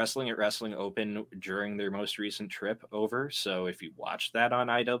lot of wrestling at Wrestling Open during their most recent trip over. So if you watch that on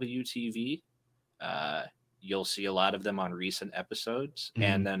IWTV, you'll see a lot of them on recent episodes,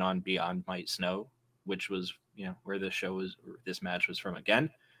 and then on Beyond Might Snow, which was, where this match was from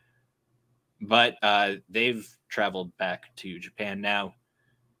again. But they've traveled back to Japan now,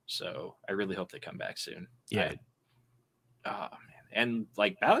 so I really hope they come back soon. Yeah. Man. And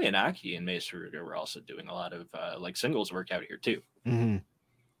like Balianaki and Mace Ruger were also doing a lot of like singles work out here too.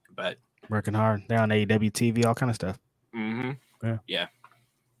 But working hard. They're on AEW TV, all kind of stuff. Yeah.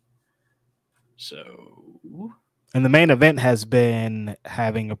 So, and the Main Event has been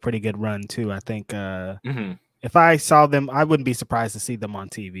having a pretty good run too. I think if I saw them, I wouldn't be surprised to see them on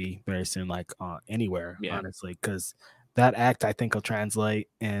TV very soon, like anywhere, honestly, because that act I think will translate,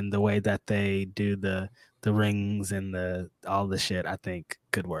 and the way that they do the rings and all the shit, I think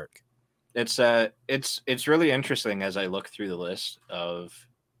could work. It's really interesting as I look through the list of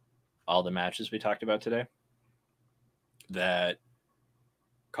all the matches we talked about today, that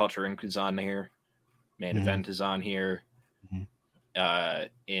Culture Inc. is on here, Main Event is on here.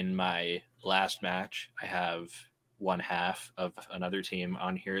 In my last match, I have one half of another team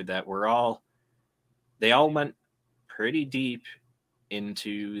on here that they all went pretty deep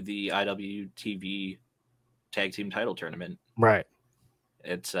into the IWTV tag team title tournament. Right.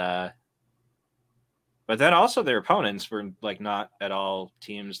 It's but then also their opponents were like not at all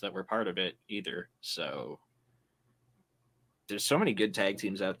teams that were part of it either. So there's so many good tag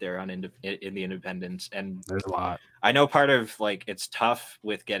teams out there in the independents, and there's a lot. I know part of like it's tough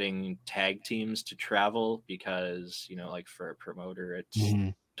with getting tag teams to travel because, like for a promoter, it's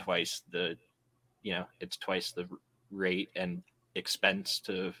twice the rate and expense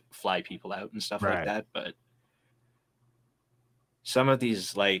to fly people out and stuff like that. But some of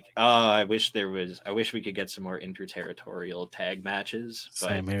these, like, I wish we could get some more interterritorial tag matches.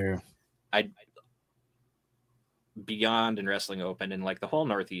 Same here. Beyond and Wrestling Open and like the whole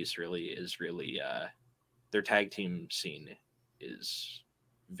Northeast really their tag team scene is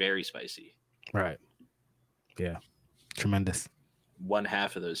very spicy. Right. Yeah. Tremendous. One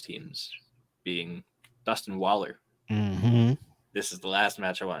half of those teams being Dustin Waller. This is the last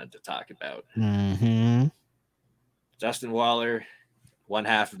match I wanted to talk about. Dustin Waller, one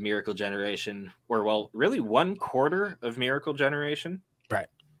half of Miracle Generation, or really 1/4 of Miracle Generation. Right.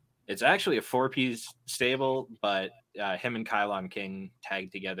 It's actually a 4-piece stable, but him and Kylon King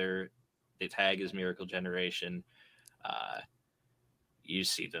tag together. They tag as Miracle Generation. You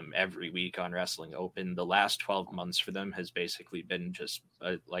see them every week on Wrestling Open. The last 12 months for them has basically been just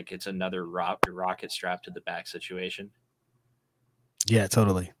like it's another rocket strap to the back situation. Yeah,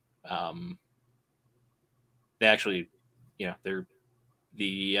 totally. They actually, they're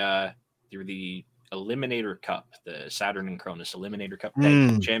the Eliminator Cup, the Saturn and Cronus Eliminator Cup Tag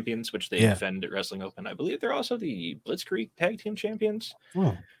Team Champions, which they defend at Wrestling Open. I believe they're also the Blitzkrieg Tag Team Champions.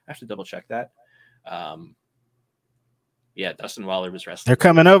 I have to double check that. Yeah, Dustin Waller was wrestling. They're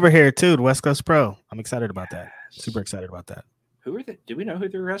coming over here too, to West Coast Pro. I'm excited about that. Super excited about that. Who are they? Do we know who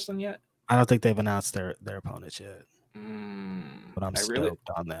they're wrestling yet? I don't think they've announced their opponents yet. But I'm stoked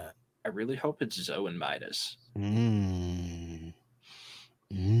on that. I really hope it's Zoe and Midas. I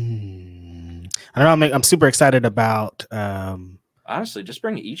don't know. I'm super excited about. Honestly, just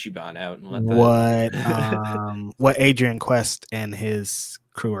bring Ichiban out and let what Adrian Quest and his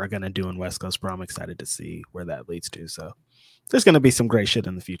crew are going to do in West Coast Pro. I'm excited to see where that leads to. So there's going to be some great shit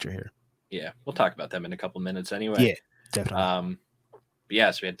in the future here. Yeah, we'll talk about them in a couple minutes anyway. Yeah, definitely. But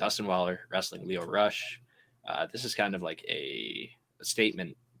yeah, so we had Dustin Waller wrestling Lio Rush. This is kind of like a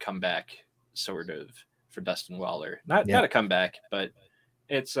statement comeback, sort of, for Dustin Waller. Not a comeback, but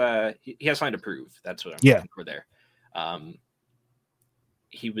it's he has something to prove. That's what I'm looking for there.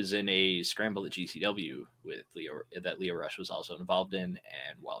 He was in a scramble at GCW with Lio Rush was also involved in,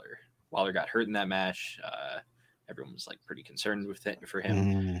 and Waller got hurt in that match. Everyone was like pretty concerned with it for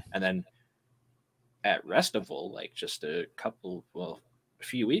him. And then at Restival, like just a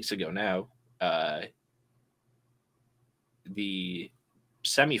few weeks ago now, the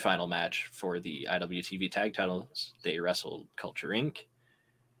semifinal match for the IWTV tag titles, they wrestled Culture Inc.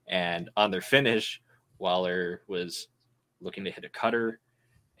 And on their finish, Waller was looking to hit a cutter,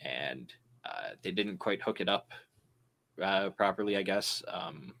 and they didn't quite hook it up properly, I guess.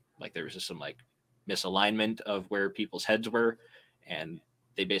 Like there was just some like misalignment of where people's heads were, and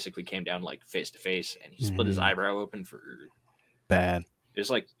they basically came down like face to face, and he split his eyebrow open for bad. It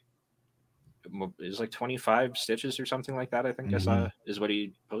was like 25 stitches or something like that, I think I saw is what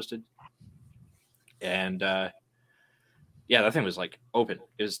he posted. And yeah, that thing was like open.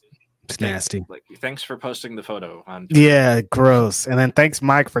 It's nasty. Like, thanks for posting the photo on Twitter. Yeah, gross. And then thanks,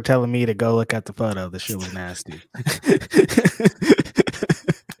 Mike, for telling me to go look at the photo. The shit was nasty.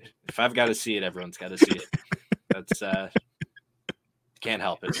 If I've got to see it, everyone's got to see it. That's can't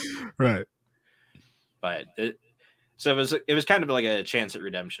help it. Right. But so it was kind of like a chance at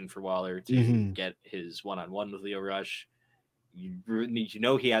redemption for Waller to get his one-on-one with Lio Rush. You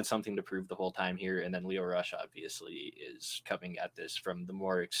know he had something to prove the whole time here, and then Lio Rush obviously is coming at this from the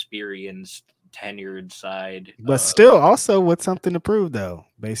more experienced, tenured side, but still also with something to prove though,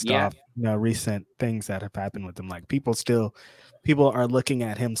 based off recent things that have happened with him. Like people are looking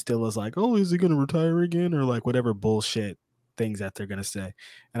at him still as like, oh, is he going to retire again, or like whatever bullshit things that they're going to say.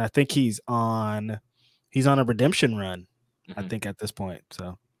 And I think he's on a redemption run. I think at this point.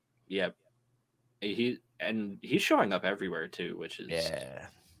 So yeah, he's showing up everywhere too, which is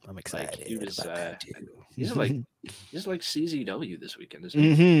I'm excited. Like, he was he's like CZW this weekend, isn't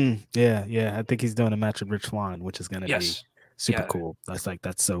he? Yeah. I think he's doing a match with Rich Swann, which is going to be super cool.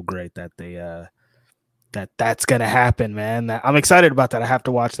 That's so great that they that's going to happen, man. I'm excited about that. I have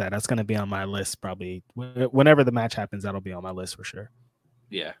to watch that. That's going to be on my list probably whenever the match happens. That'll be on my list for sure.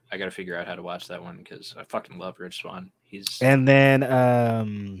 Yeah, I got to figure out how to watch that one because I fucking love Rich Swann. And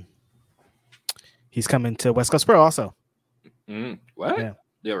then he's coming to West Coast Pro also. What? Yeah.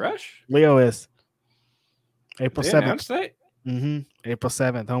 Lio Rush? Leo is April 7th. Date? April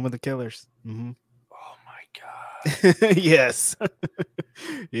 7th, home of the Killers. Oh my god. Yes.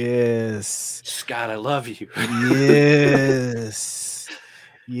 Yes. Scott, I love you. Yes.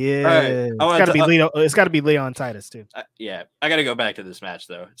 Yeah. Right. It's gotta be Leo and Titus too. Yeah. I gotta go back to this match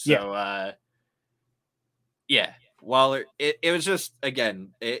though. So Waller, it was just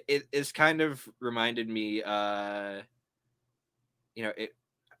again, it's kind of reminded me never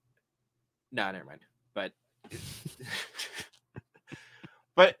mind. But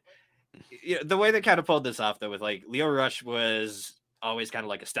but the way they kind of pulled this off though, with like Lio Rush was always kind of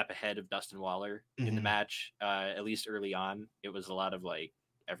like a step ahead of Dustin Waller in the match, at least early on. It was a lot of like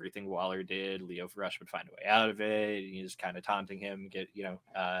everything Waller did, Lio Rush would find a way out of it. He was kind of taunting him,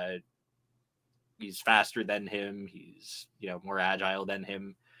 he's faster than him, he's more agile than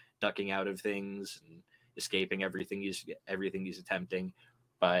him, ducking out of things and escaping everything he's attempting.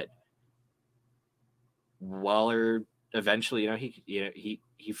 But Waller eventually, he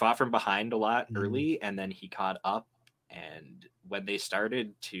fought from behind a lot early, and then he caught up. And when they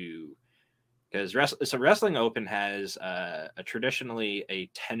started to, because Wrestling Open has traditionally a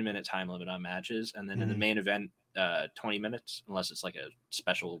 10-minute time limit on matches, and then in the main event, 20 minutes, unless it's like a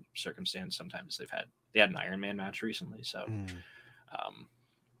special circumstance. Sometimes they had an Iron Man match recently, so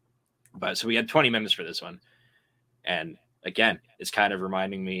but so we had 20 minutes for this one, and again, it's kind of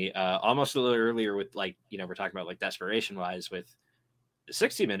reminding me almost a little earlier with like, we're talking about like desperation wise with the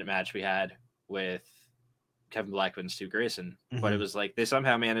 60-minute match we had with Kevin Blackman's Stu Grayson, but it was like they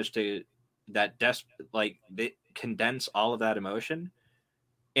somehow managed to like they condense all of that emotion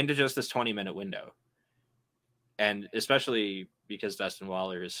into just this 20-minute window. And especially because Dustin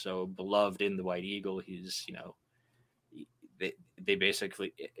Waller is so beloved in the White Eagle, he's, they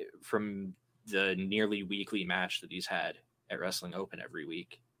basically, from the nearly weekly match that he's had at Wrestling Open every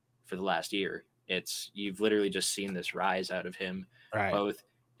week for the last year, you've literally just seen this rise out of him, right. both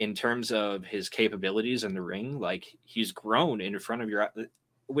in terms of his capabilities in the ring. Like he's grown in front of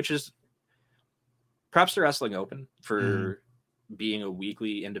which is props to Wrestling Open for being a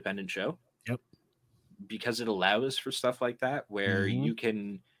weekly independent show. Yep. Because it allows for stuff like that where you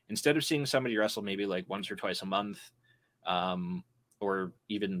can, instead of seeing somebody wrestle maybe like once or twice a month, or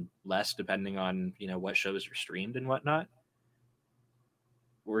even less depending on what shows are streamed and whatnot,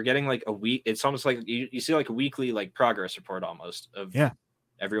 we're getting like a week. It's almost like you see like a weekly like progress report almost of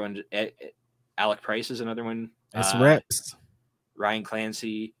everyone. Alec Price is another one. It's reps. Ryan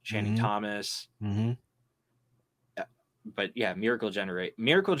Clancy, Channing Thomas. But yeah, Miracle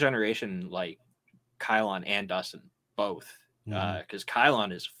Generation, like Kylon and Dustin both, because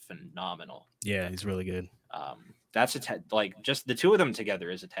Kylon is phenomenal. Yeah, he's really good. That's like just the two of them together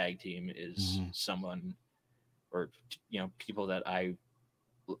as a tag team is someone, or people that I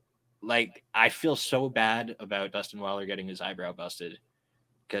like. I feel so bad about Dustin Waller getting his eyebrow busted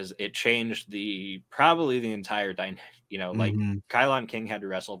because it changed probably the entire dynamic. Like Kylon King had to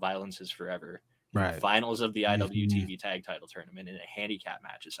wrestle Violence is Forever. Right. The finals of the IWTV tag title tournament in a handicap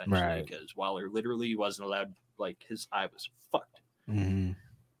match, essentially, because Waller literally wasn't allowed, like his eye was fucked.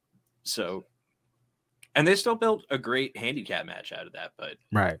 So, and they still built a great handicap match out of that, but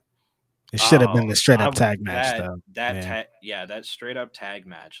it should have been the straight up tag match though. That straight up tag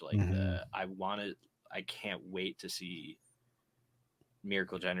match, like I can't wait to see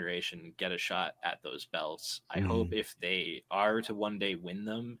Miracle Generation get a shot at those belts. I hope if they are to one day win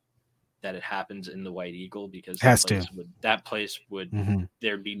them, that it happens in the White Eagle, because that place would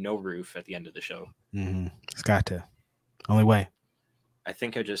there'd be no roof at the end of the show. It's got to. Only way. I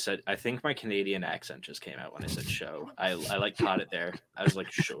think my Canadian accent just came out when I said show. I like caught it there. I was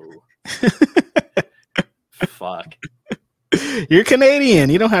like, show. Fuck. You're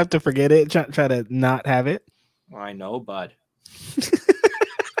Canadian. You don't have to forget it. Try to not have it. Well, I know, bud.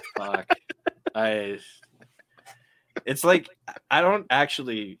 Fuck. It's like I'm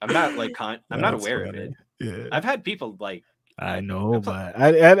not aware of it. Yeah. I've had people like I know, but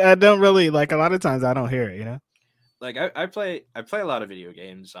I don't really like. A lot of times I don't hear it. Like I play a lot of video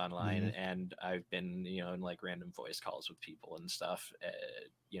games online, and I've been in like random voice calls with people and stuff,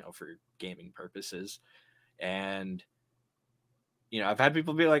 for gaming purposes, and I've had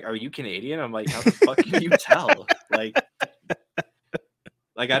people be like, "Are you Canadian?" I'm like, "How the fuck can you tell?"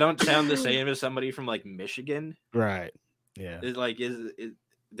 Like I don't sound the same as somebody from like Michigan. Right. Yeah. It's like,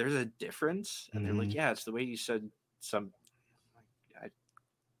 there's a difference? And they're like, yeah, it's the way you said some.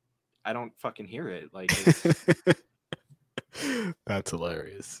 I don't fucking hear it. Like, that's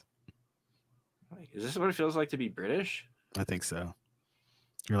hilarious. Like, is this what it feels like to be British? I think so.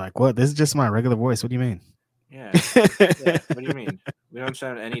 You're like, what? This is just my regular voice. What do you mean? Yeah. What do you mean? We don't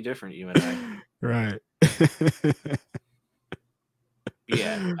sound any different, you and I. Right.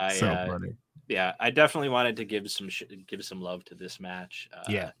 Yeah, funny. Yeah, I definitely wanted to give some love to this match.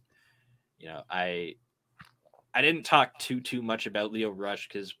 I didn't talk too much about Lio Rush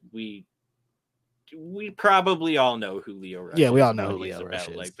because we probably all know who Lio Rush is. Yeah, we all know who Lio Rush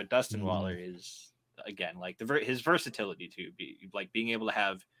is. Like, but Dustin Waller is, again, like his versatility to be like being able to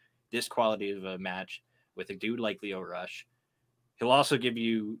have this quality of a match with a dude like Lio Rush. He'll also give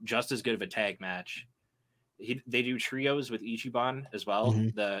you just as good of a tag match. They do trios with Ichiban as well,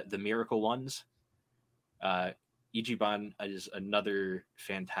 the Miracle ones. Ichiban is another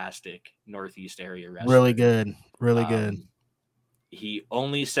fantastic Northeast area wrestler. Really good. He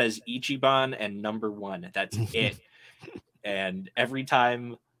only says Ichiban and number 1. That's it. And every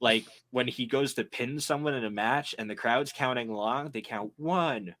time, like when he goes to pin someone in a match and the crowd's counting along, they count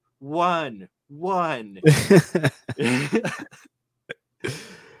 1, 1, 1.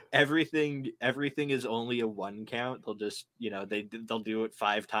 Everything is only a 1 count. They'll just, they'll do it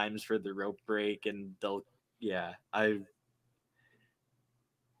 5 times for the rope break, and you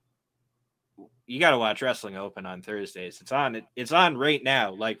got to watch Wrestling Open on Thursdays. It's on right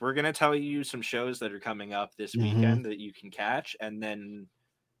now. Like, we're going to tell you some shows that are coming up this weekend that you can catch, and then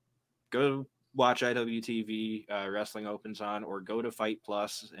go watch IWTV Wrestling Opens on, or go to Fight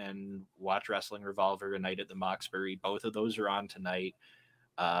Plus and watch Wrestling Revolver, A Night at the Moxbury. Both of those are on tonight.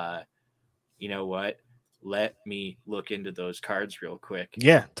 You know what? Let me look into those cards real quick.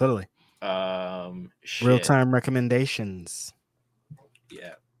 Yeah, totally. Shit. Real-time recommendations.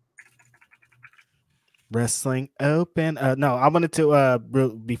 Yeah. Wrestling Open. No, I wanted to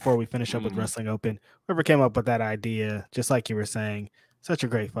before we finish up with Wrestling Open, whoever came up with that idea, just like you were saying, such a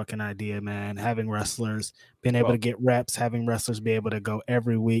great fucking idea, man. Having wrestlers being able to get reps, having wrestlers be able to go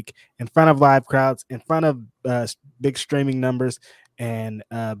every week in front of live crowds, in front of big streaming numbers, and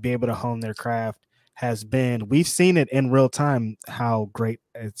be able to hone their craft has been. We've seen it in real time how great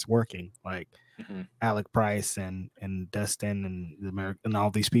it's working. Like Alec Price and Dustin and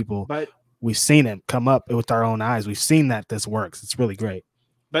all these people. But we've seen it come up with our own eyes. We've seen that this works. It's really great.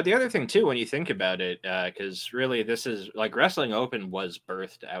 But the other thing too, when you think about it, because really this is like Wrestling Open was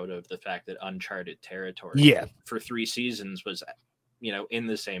birthed out of the fact that Uncharted Territory for 3 seasons was, in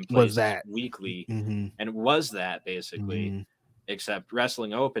the same place weekly, and was that basically, except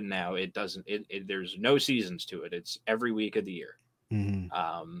Wrestling Open now it doesn't. There's no seasons to it. It's every week of the year.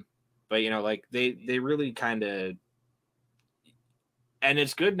 But like they really kind of. And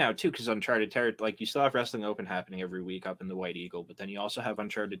it's good now too, because Uncharted Territory, like you still have Wrestling Open happening every week up in the White Eagle, but then you also have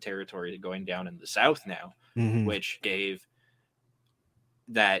Uncharted Territory going down in the South now, which gave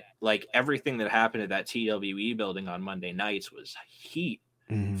that, like, everything that happened at that TWE building on Monday nights was heat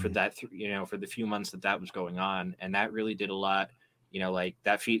for that, for the few months that was going on, and that really did a lot. Like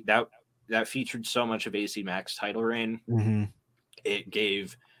that featured so much of AC Mac's title reign. It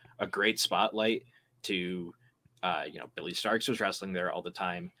gave a great spotlight to. Billy Starks was wrestling there all the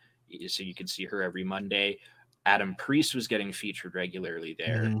time, so you could see her every Monday. Adam Priest was getting featured regularly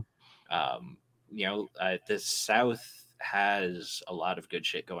there. The South has a lot of good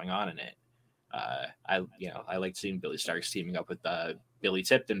shit going on in it. I liked seeing Billy Starks teaming up with Billy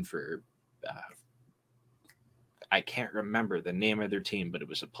Tipton for. I can't remember the name of their team, but it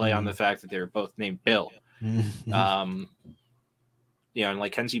was a play on the fact that they were both named Bill. And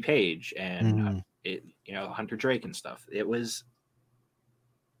like Kenzie Page and. Hunter Drake and stuff. It was,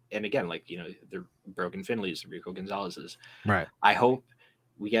 and again, like, the Broken Finleys, the Rico Gonzalez's. Right. I hope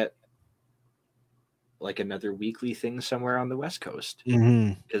we get like another weekly thing somewhere on the West Coast,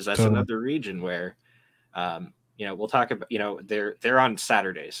 because that's another region where, we'll talk about. They're on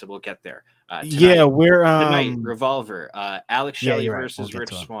Saturday, so we'll get there. Tonight, we're tonight. Revolver, Alex Shelley versus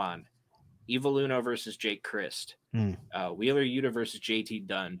Rich Swann. Evil Uno versus Jake Christ. Wheeler Yuta versus JT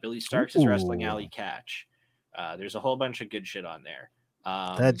Dunn. Billy Starks is wrestling Ali Catch. There's a whole bunch of good shit on there.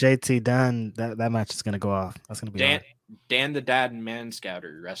 That JT Dunn, that match is going to go off. That's going to be Dan the Dad and Man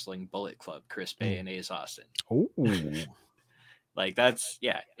Scouter wrestling Bullet Club, Chris Bay and Ace Austin. Like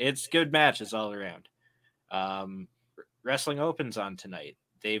it's good matches all around. Wrestling Opens on tonight.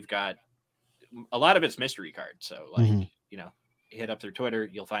 They've got a lot of it's mystery card, so hit up their Twitter,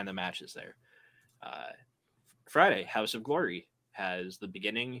 you'll find the matches there. Friday, House of Glory has the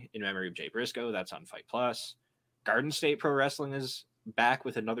beginning in memory of Jay Briscoe. That's on Fight Plus. Garden State Pro Wrestling is back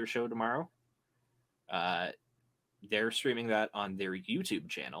with another show tomorrow. They're streaming that on their YouTube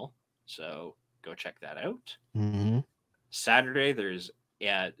channel, so go check that out. Saturday,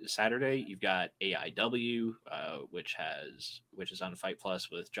 Saturday you've got AIW, which is on Fight Plus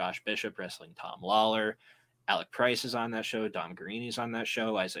with Josh Bishop wrestling Tom Lawler. Alec Price is on that show. Dom Garini's on that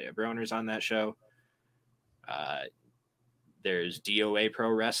show. Isaiah Broner's on that show. There's DOA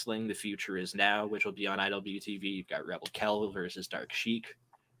Pro Wrestling. The Future Is Now, which will be on IWTV. You've got Rebel Kel versus Dark Sheik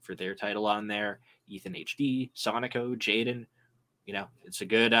for their title on there. Ethan HD, Sonico, Jaden. It's a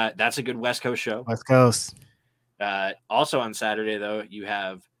good. That's a good West Coast show. West Coast. Also on Saturday though, you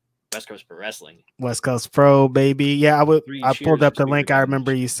have West Coast Pro Wrestling. West Coast Pro, baby. Yeah, I pulled up the link. I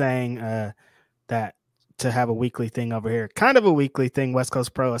remember you saying that to have a weekly thing over here. Kind of a weekly thing. West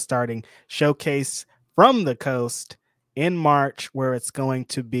Coast Pro is starting showcase from the coast in March, where it's going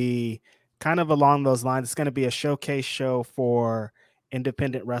to be kind of along those lines. It's going to be a showcase show for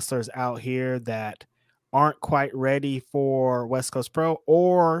independent wrestlers out here that aren't quite ready for West Coast Pro,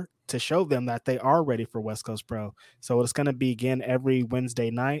 or to show them that they are ready for West Coast Pro. So it's going to begin every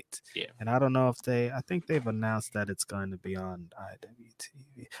Wednesday night. Yeah. And I don't know if I think they've announced that it's going to be on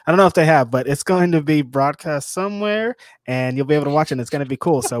IWTV. I don't know if they have, but it's going to be broadcast somewhere and you'll be able to watch it. And it's going to be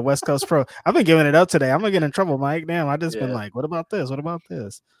cool. So West Coast Pro, I've been giving it up today. I'm going to get in trouble, Mike. Damn. I just been like, what about this? What about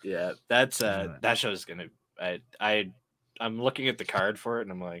this? Yeah. That's, that show's going to, I'm looking at the card for it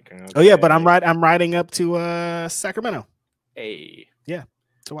and I'm like, okay. Oh yeah, but I'm riding up to Sacramento. Hey. Yeah.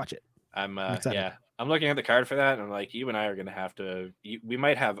 To watch it. I'm I'm looking at the card for that, and I'm like, you and I are gonna have to. We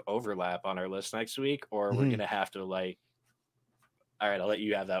might have overlap on our list next week, or we're gonna have to like. All right, I'll let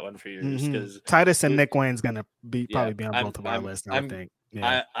you have that one for yours because Titus and Nick Wayne's gonna yeah, probably be on both of our lists. I would think.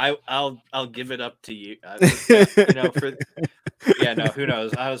 Yeah. I'll give it up to you. For no, who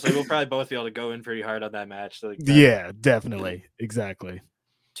knows? Honestly, we'll probably both be able to go in pretty hard on that match. Like yeah, definitely, exactly.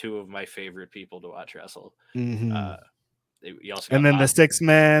 Two of my favorite people to watch wrestle. You also and then the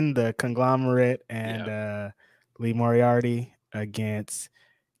 6-man, the Conglomerate, and Lee Moriarty against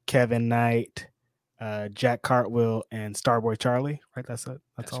Kevin Knight, Jack Cartwheel, and Starboy Charlie. Right, that's all.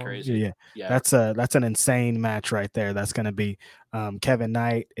 Crazy. Yeah. That's an insane match right there. That's going to be. Kevin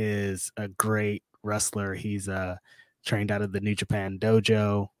Knight is a great wrestler. He's trained out of the New Japan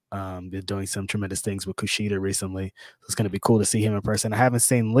Dojo. Been doing some tremendous things with Kushida recently. So it's going to be cool to see him in person. I haven't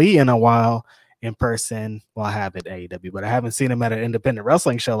seen Lee in a while in person. Well, I have at AEW, but I haven't seen him at an independent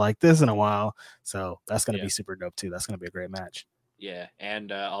wrestling show like this in a while. So that's going to be super dope too. That's going to be a great match. Yeah,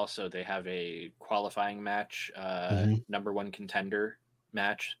 and also they have a qualifying match, number one contender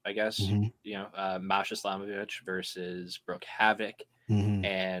match, I guess. Masha Slamovich versus Brooke Havoc,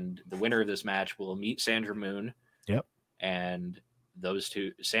 and the winner of this match will meet Sandra Moon. Yep, and those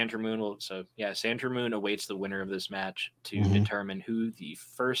two, Sandra Moon Sandra Moon awaits the winner of this match to determine who the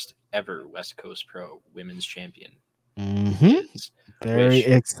first ever West Coast Pro Women's Champion is. Very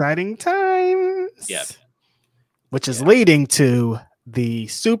exciting times. Yep. Which is leading to the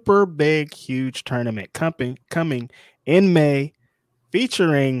super big, huge tournament coming in May,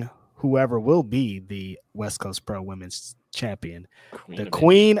 featuring whoever will be the West Coast Pro Women's Champion, the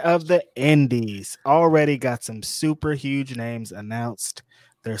Queen of the Indies. Already got some super huge names announced.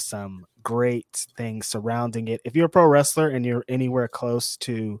 There's some great things surrounding it. If you're a pro wrestler and you're anywhere close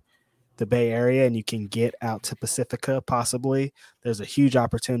to the Bay Area and you can get out to Pacifica, possibly, there's a huge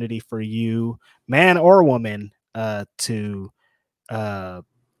opportunity for you, man or woman, to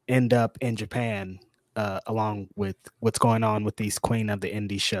end up in Japan along with what's going on with these Queen of the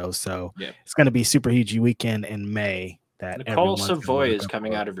Indie shows. So it's going to be super huge weekend in May. That Nicole Savoy is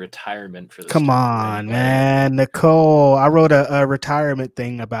coming out of retirement for this. Come on, man. Nicole, I wrote a retirement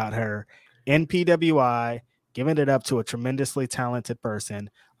thing about her in PWI, giving it up to a tremendously talented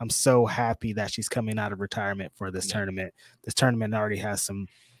person. I'm so happy that she's coming out of retirement for this tournament. This tournament already has some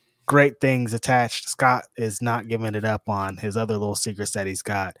great things attached. Scott is not giving it up on his other little secrets that he's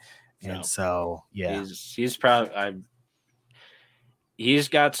got. And so, he's probably, he's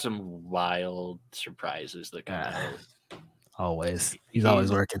got some wild surprises that come out. Always. He's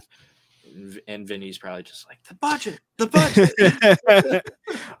always working. And Vinny's probably just like, the budget.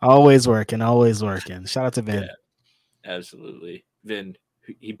 always working. Shout out to Vin. Yeah, absolutely. Vin,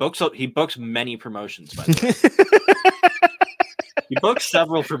 he books many promotions, by the way. He books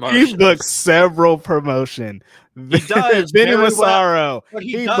several promotions. He does. Vinny Massaro. Well.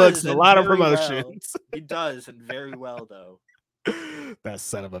 He books a lot of promotions. He does, and very well, though. That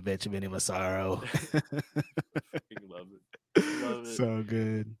son of a bitch, Vinny Massaro. Love it. So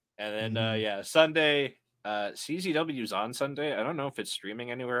good. And then, Sunday, CZW's on Sunday. I don't know if it's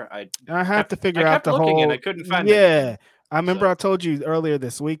streaming anywhere. I have to figure out the whole. And I couldn't find it. Yeah. I remember I told you earlier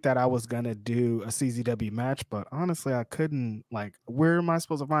this week that I was going to do a CZW match, but honestly, I couldn't. Like, where am I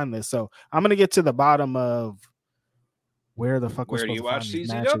supposed to find this? So I'm going to get to the bottom of where the fuck we're supposed to find these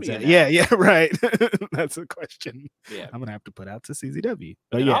matches at. Yeah, right. That's a question. Yeah. I'm going to have to put out to CZW.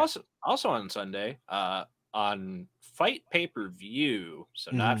 But also on Sunday, on Fight Pay-Per-View,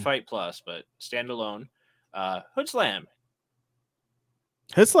 so not Fight Plus, but standalone, Hood Slam.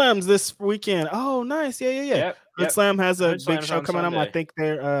 Hood Slam's this weekend. Oh, nice. Yeah. Hood Slam has a big show coming up. I think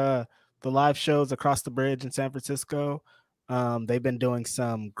they're the live shows across the bridge in San Francisco. They've been doing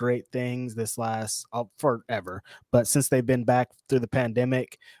some great things this last forever, but since they've been back through the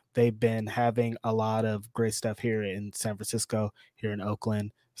pandemic, they've been having a lot of great stuff here in San Francisco, here in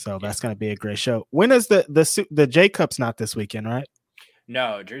Oakland. So that's going to be a great show. When is the J Cup's not this weekend, right?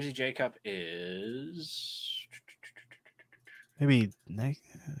 No, Jersey J Cup is maybe a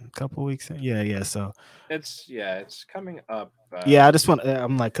couple weeks. Yeah. So it's coming up. I just want.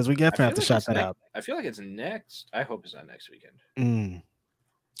 I'm like, because we definitely have to shout that out. I feel like it's next. I hope it's not next weekend.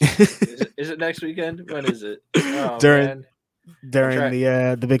 Is it next weekend? When is it? Oh, during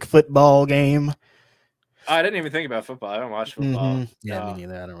the big football game. I didn't even think about football. I don't watch football. Yeah, me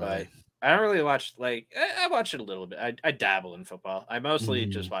neither. I don't really watch. Like, I watch it a little bit. I dabble in football. I mostly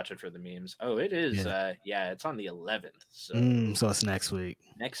just watch it for the memes. Oh, it is. It's on the 11th. So it's next week.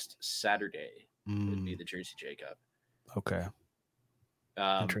 Next Saturday would be the Jersey J Cup. Okay.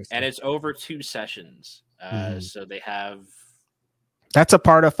 And it's over 2 sessions. So they have. That's a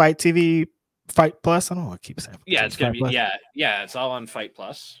part of Fight TV Fight Plus. I don't want to keep saying. Yeah, it's gonna Fight be Plus. it's all on Fight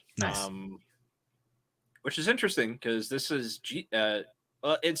Plus. Nice. Which is interesting because this is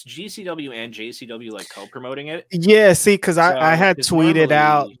it's GCW and JCW like co-promoting it. Yeah, see, because I had tweeted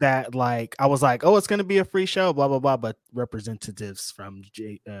out normally, that like I was like, oh, it's gonna be a free show, blah blah blah. But representatives from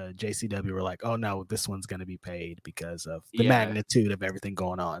JCW were like, oh no, this one's gonna be paid because of the magnitude of everything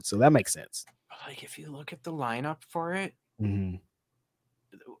going on. So that makes sense. Like if you look at the lineup for it, mm-hmm.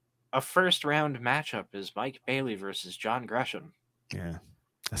 a first round matchup is Mike Bailey versus John Gresham. Yeah,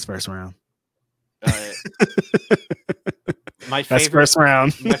 that's first round. My favorite first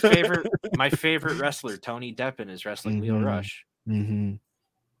round. my favorite wrestler, Tony Deppen, is wrestling Leo Rush. Starboy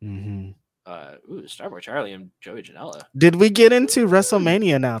Charlie and Joey Janela. Did we get into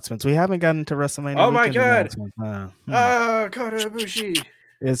WrestleMania announcements? We haven't gotten into WrestleMania. Oh my god! Kota Ibushi.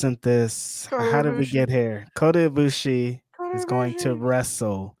 Isn't this? How did we get here? Kota Ibushi is going to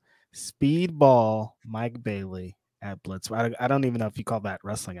wrestle Speedball Mike Bailey at Bloodsport. I don't even know if you call that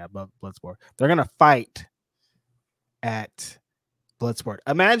wrestling at Bloodsport. They're gonna fight at Bloodsport.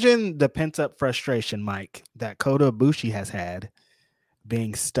 Imagine the pent-up frustration, Mike, that Kota Ibushi has had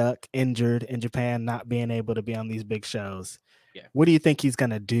being stuck, injured in Japan, not being able to be on these big shows. Yeah. What do you think he's going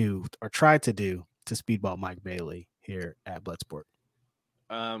to do or try to do to Speedball Mike Bailey here at Bloodsport?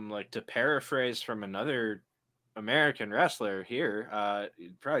 Like to paraphrase from another American wrestler here,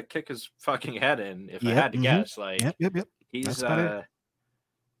 he'd probably kick his fucking head in if I had to guess. Like, he's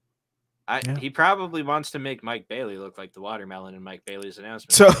he probably wants to make Mike Bailey look like the watermelon in Mike Bailey's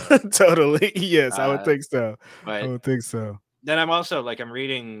announcement. So totally, yes, I would think so. But I would think so. Then I'm also like I'm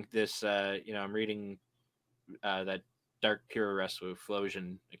reading this. I'm reading that Dark Pure Wrestling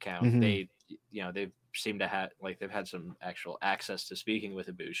Flosion account. Mm-hmm. They seem to have they've had some actual access to speaking with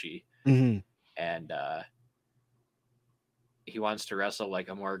Ibushi, and he wants to wrestle like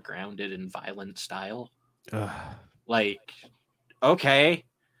a more grounded and violent style. Like, okay.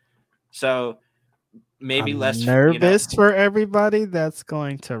 So maybe less nervous for everybody that's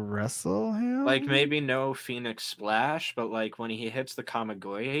going to wrestle him. Like maybe no Phoenix Splash, but like when he hits the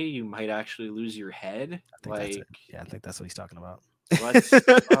Kamigoye, you might actually lose your head. I think that's what he's talking about.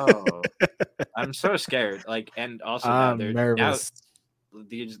 I'm so scared. Like, and also I'm nervous. Now,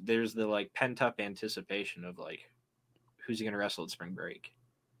 there's the like pent up anticipation of like who's he gonna wrestle at spring break.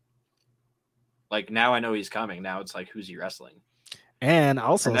 Like now I know he's coming. Now it's like who's he wrestling? And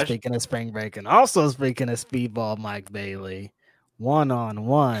also speaking of spring break, and also speaking of Speedball Mike Bailey,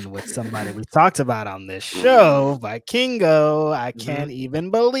 one-on-one with somebody we talked about on this show, Vikingo. I can't even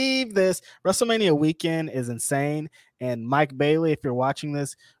believe this. WrestleMania weekend is insane. And Mike Bailey, if you're watching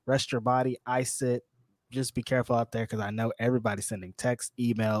this, rest your body, ice it. Just be careful out there because I know everybody's sending texts,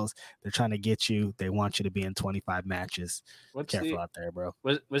 emails. They're trying to get you. They want you to be in 25 matches. Careful out there, bro.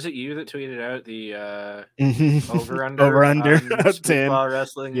 Was it you that tweeted out the over-under 10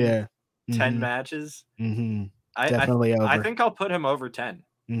 wrestling? Yeah. 10 matches? Definitely over. I think I'll put him over 10.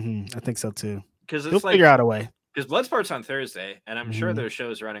 I think so too. Because he'll figure out a way. Because Bloodsport's on Thursday, and I'm sure there's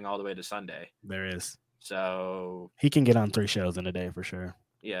shows running all the way to Sunday. There is. So he can get on 3 shows in a day for sure.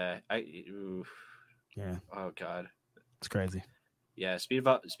 Yeah. Yeah. Oh God. It's crazy. Yeah.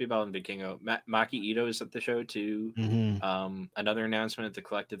 Speedball and Vikingo. Maki Ito is at the show too. Another announcement at the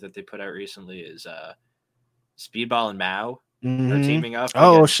collective that they put out recently is Speedball and Mao are teaming up.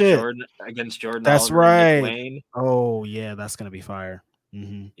 Against Jordan. That's Oliver right. And Nick Wayne. Oh yeah, that's gonna be fire.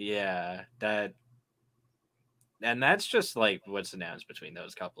 Yeah, and that's just like what's announced between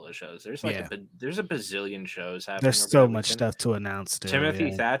those couple of shows. There's like there's a bazillion shows happening. There's so much stuff to announce.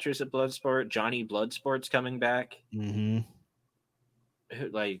 Timothy Thatcher's at Bloodsport. Johnny Bloodsport's coming back.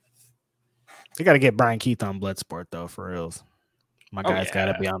 Like, they got to get Brian Keith on Bloodsport though, for reals. My guy's got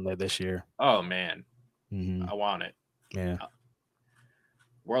to be on there this year. Oh man, I want it. Yeah.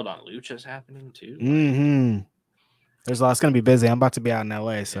 World on Lucha's happening too. There's a lot. It's gonna be busy. I'm about to be out in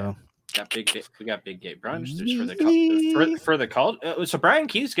LA, so. We got Big Gay Brunch. There's for the cult. So Brian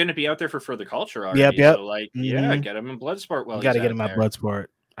Keith's going to be out there for the culture already. Yep. So get him in Bloodsport. Well, you got to get him at Bloodsport.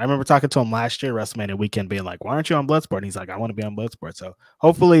 I remember talking to him last year, WrestleMania weekend, being like, "Why aren't you on Bloodsport?" And he's like, "I want to be on Bloodsport." So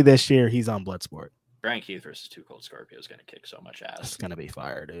hopefully this year he's on Bloodsport. Brian Keith versus Too Cold Scorpio is going to kick so much ass. It's going to be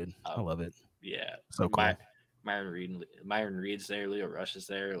fire, dude. I love it. Yeah, so cool. Myron Reed's there. Leo Rush is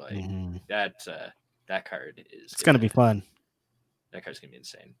there. Like that card is. It's going to be fun. That card's going to be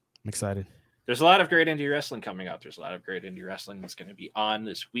insane. I'm excited. There's a lot of great indie wrestling coming up. There's a lot of great indie wrestling that's going to be on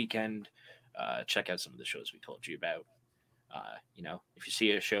this weekend. Check out some of the shows we told you about. If you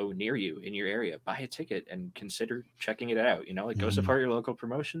see a show near you in your area, buy a ticket and consider checking it out. Go support your local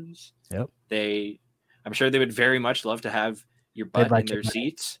promotions. Yep. I'm sure they would very much love to have your butt in their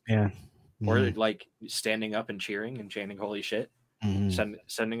seats. Yeah. or like standing up and cheering and chanting "Holy shit!"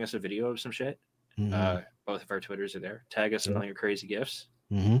 Sending us a video of some shit. Both of our Twitters are there. Tag us in all your crazy gifts.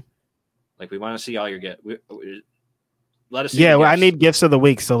 Like we want to see all your gifts. Let us see. Yeah, well, I need gifts of the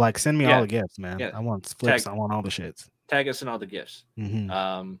week. So like, send me all the gifts, man. Yeah. I want flips. I want all the shits. Tag us in all the gifts.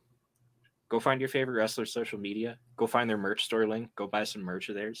 Go find your favorite wrestler's social media. Go find their merch store link. Go buy some merch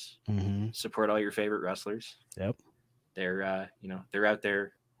of theirs. Support all your favorite wrestlers. Yep. They're they're out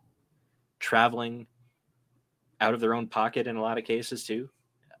there traveling out of their own pocket in a lot of cases too.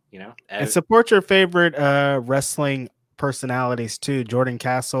 And support your favorite wrestling personalities too. Jordan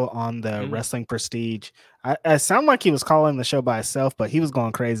Castle on the Wrestling Prestige. I sound like he was calling the show by himself, but he was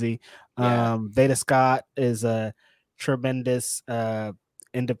going crazy. Veda Scott is a tremendous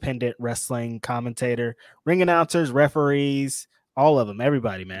independent wrestling commentator, ring announcers, referees, all of them,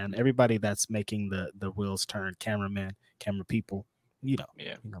 everybody, man, everybody that's making the wheels turn, cameramen, camera people, you know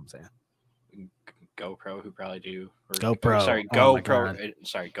what I'm saying. GoPro, who probably do GoPro. GoPro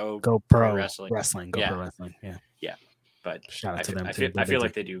wrestling. GoPro wrestling. Yeah. But shout out to them. I feel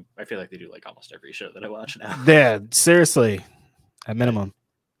like they do like almost every show that I watch now. Yeah, seriously, at minimum.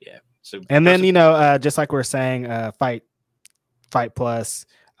 Yeah. So and then just like we're saying, Fight Plus,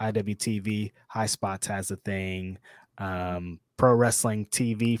 IWTV, High Spots has a thing. Pro Wrestling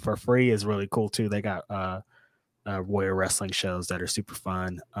TV for free is really cool too. They got Warrior Wrestling shows that are super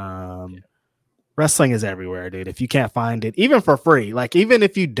fun. Wrestling is everywhere, dude. If you can't find it, even for free, like even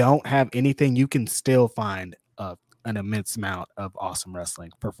if you don't have anything, you can still find an immense amount of awesome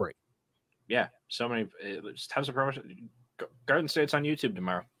wrestling for free. Yeah, so many. Tons of promotion. Garden State's on YouTube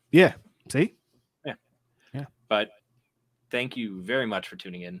tomorrow. Yeah, see. Yeah. But thank you very much for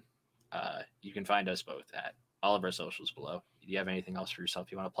tuning in. You can find us both at all of our socials below. Do you have anything else for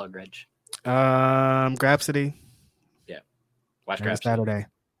yourself you want to plug, Reg? Grapsity. Yeah. Watch Grapsity. Saturday.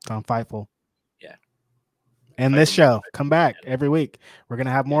 It's on Fightful. Yeah. And this show, come back every week. We're going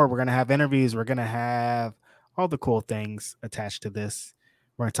to have more. We're going to have interviews. We're going to have all the cool things attached to this.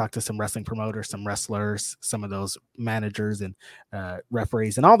 We're going to talk to some wrestling promoters, some wrestlers, some of those managers and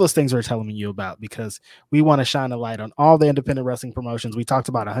referees, and all those things we're telling you about, because we want to shine a light on all the independent wrestling promotions. We talked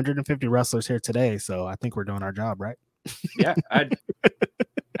about 150 wrestlers here today, so I think we're doing our job, right? Yeah. I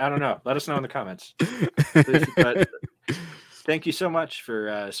don't know. Let us know in the comments. But thank you so much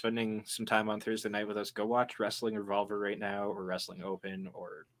for spending some time on Thursday night with us. Go watch Wrestling Revolver right now, or Wrestling Open,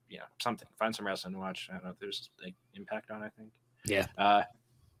 or something. Find some wrestling to watch. I don't know if there's like Impact on, I think. Yeah.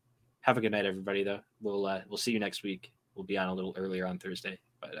 Have a good night, everybody, though. We'll see you next week. We'll be on a little earlier on Thursday,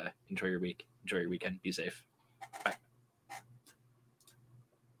 but enjoy your week. Enjoy your weekend. Be safe.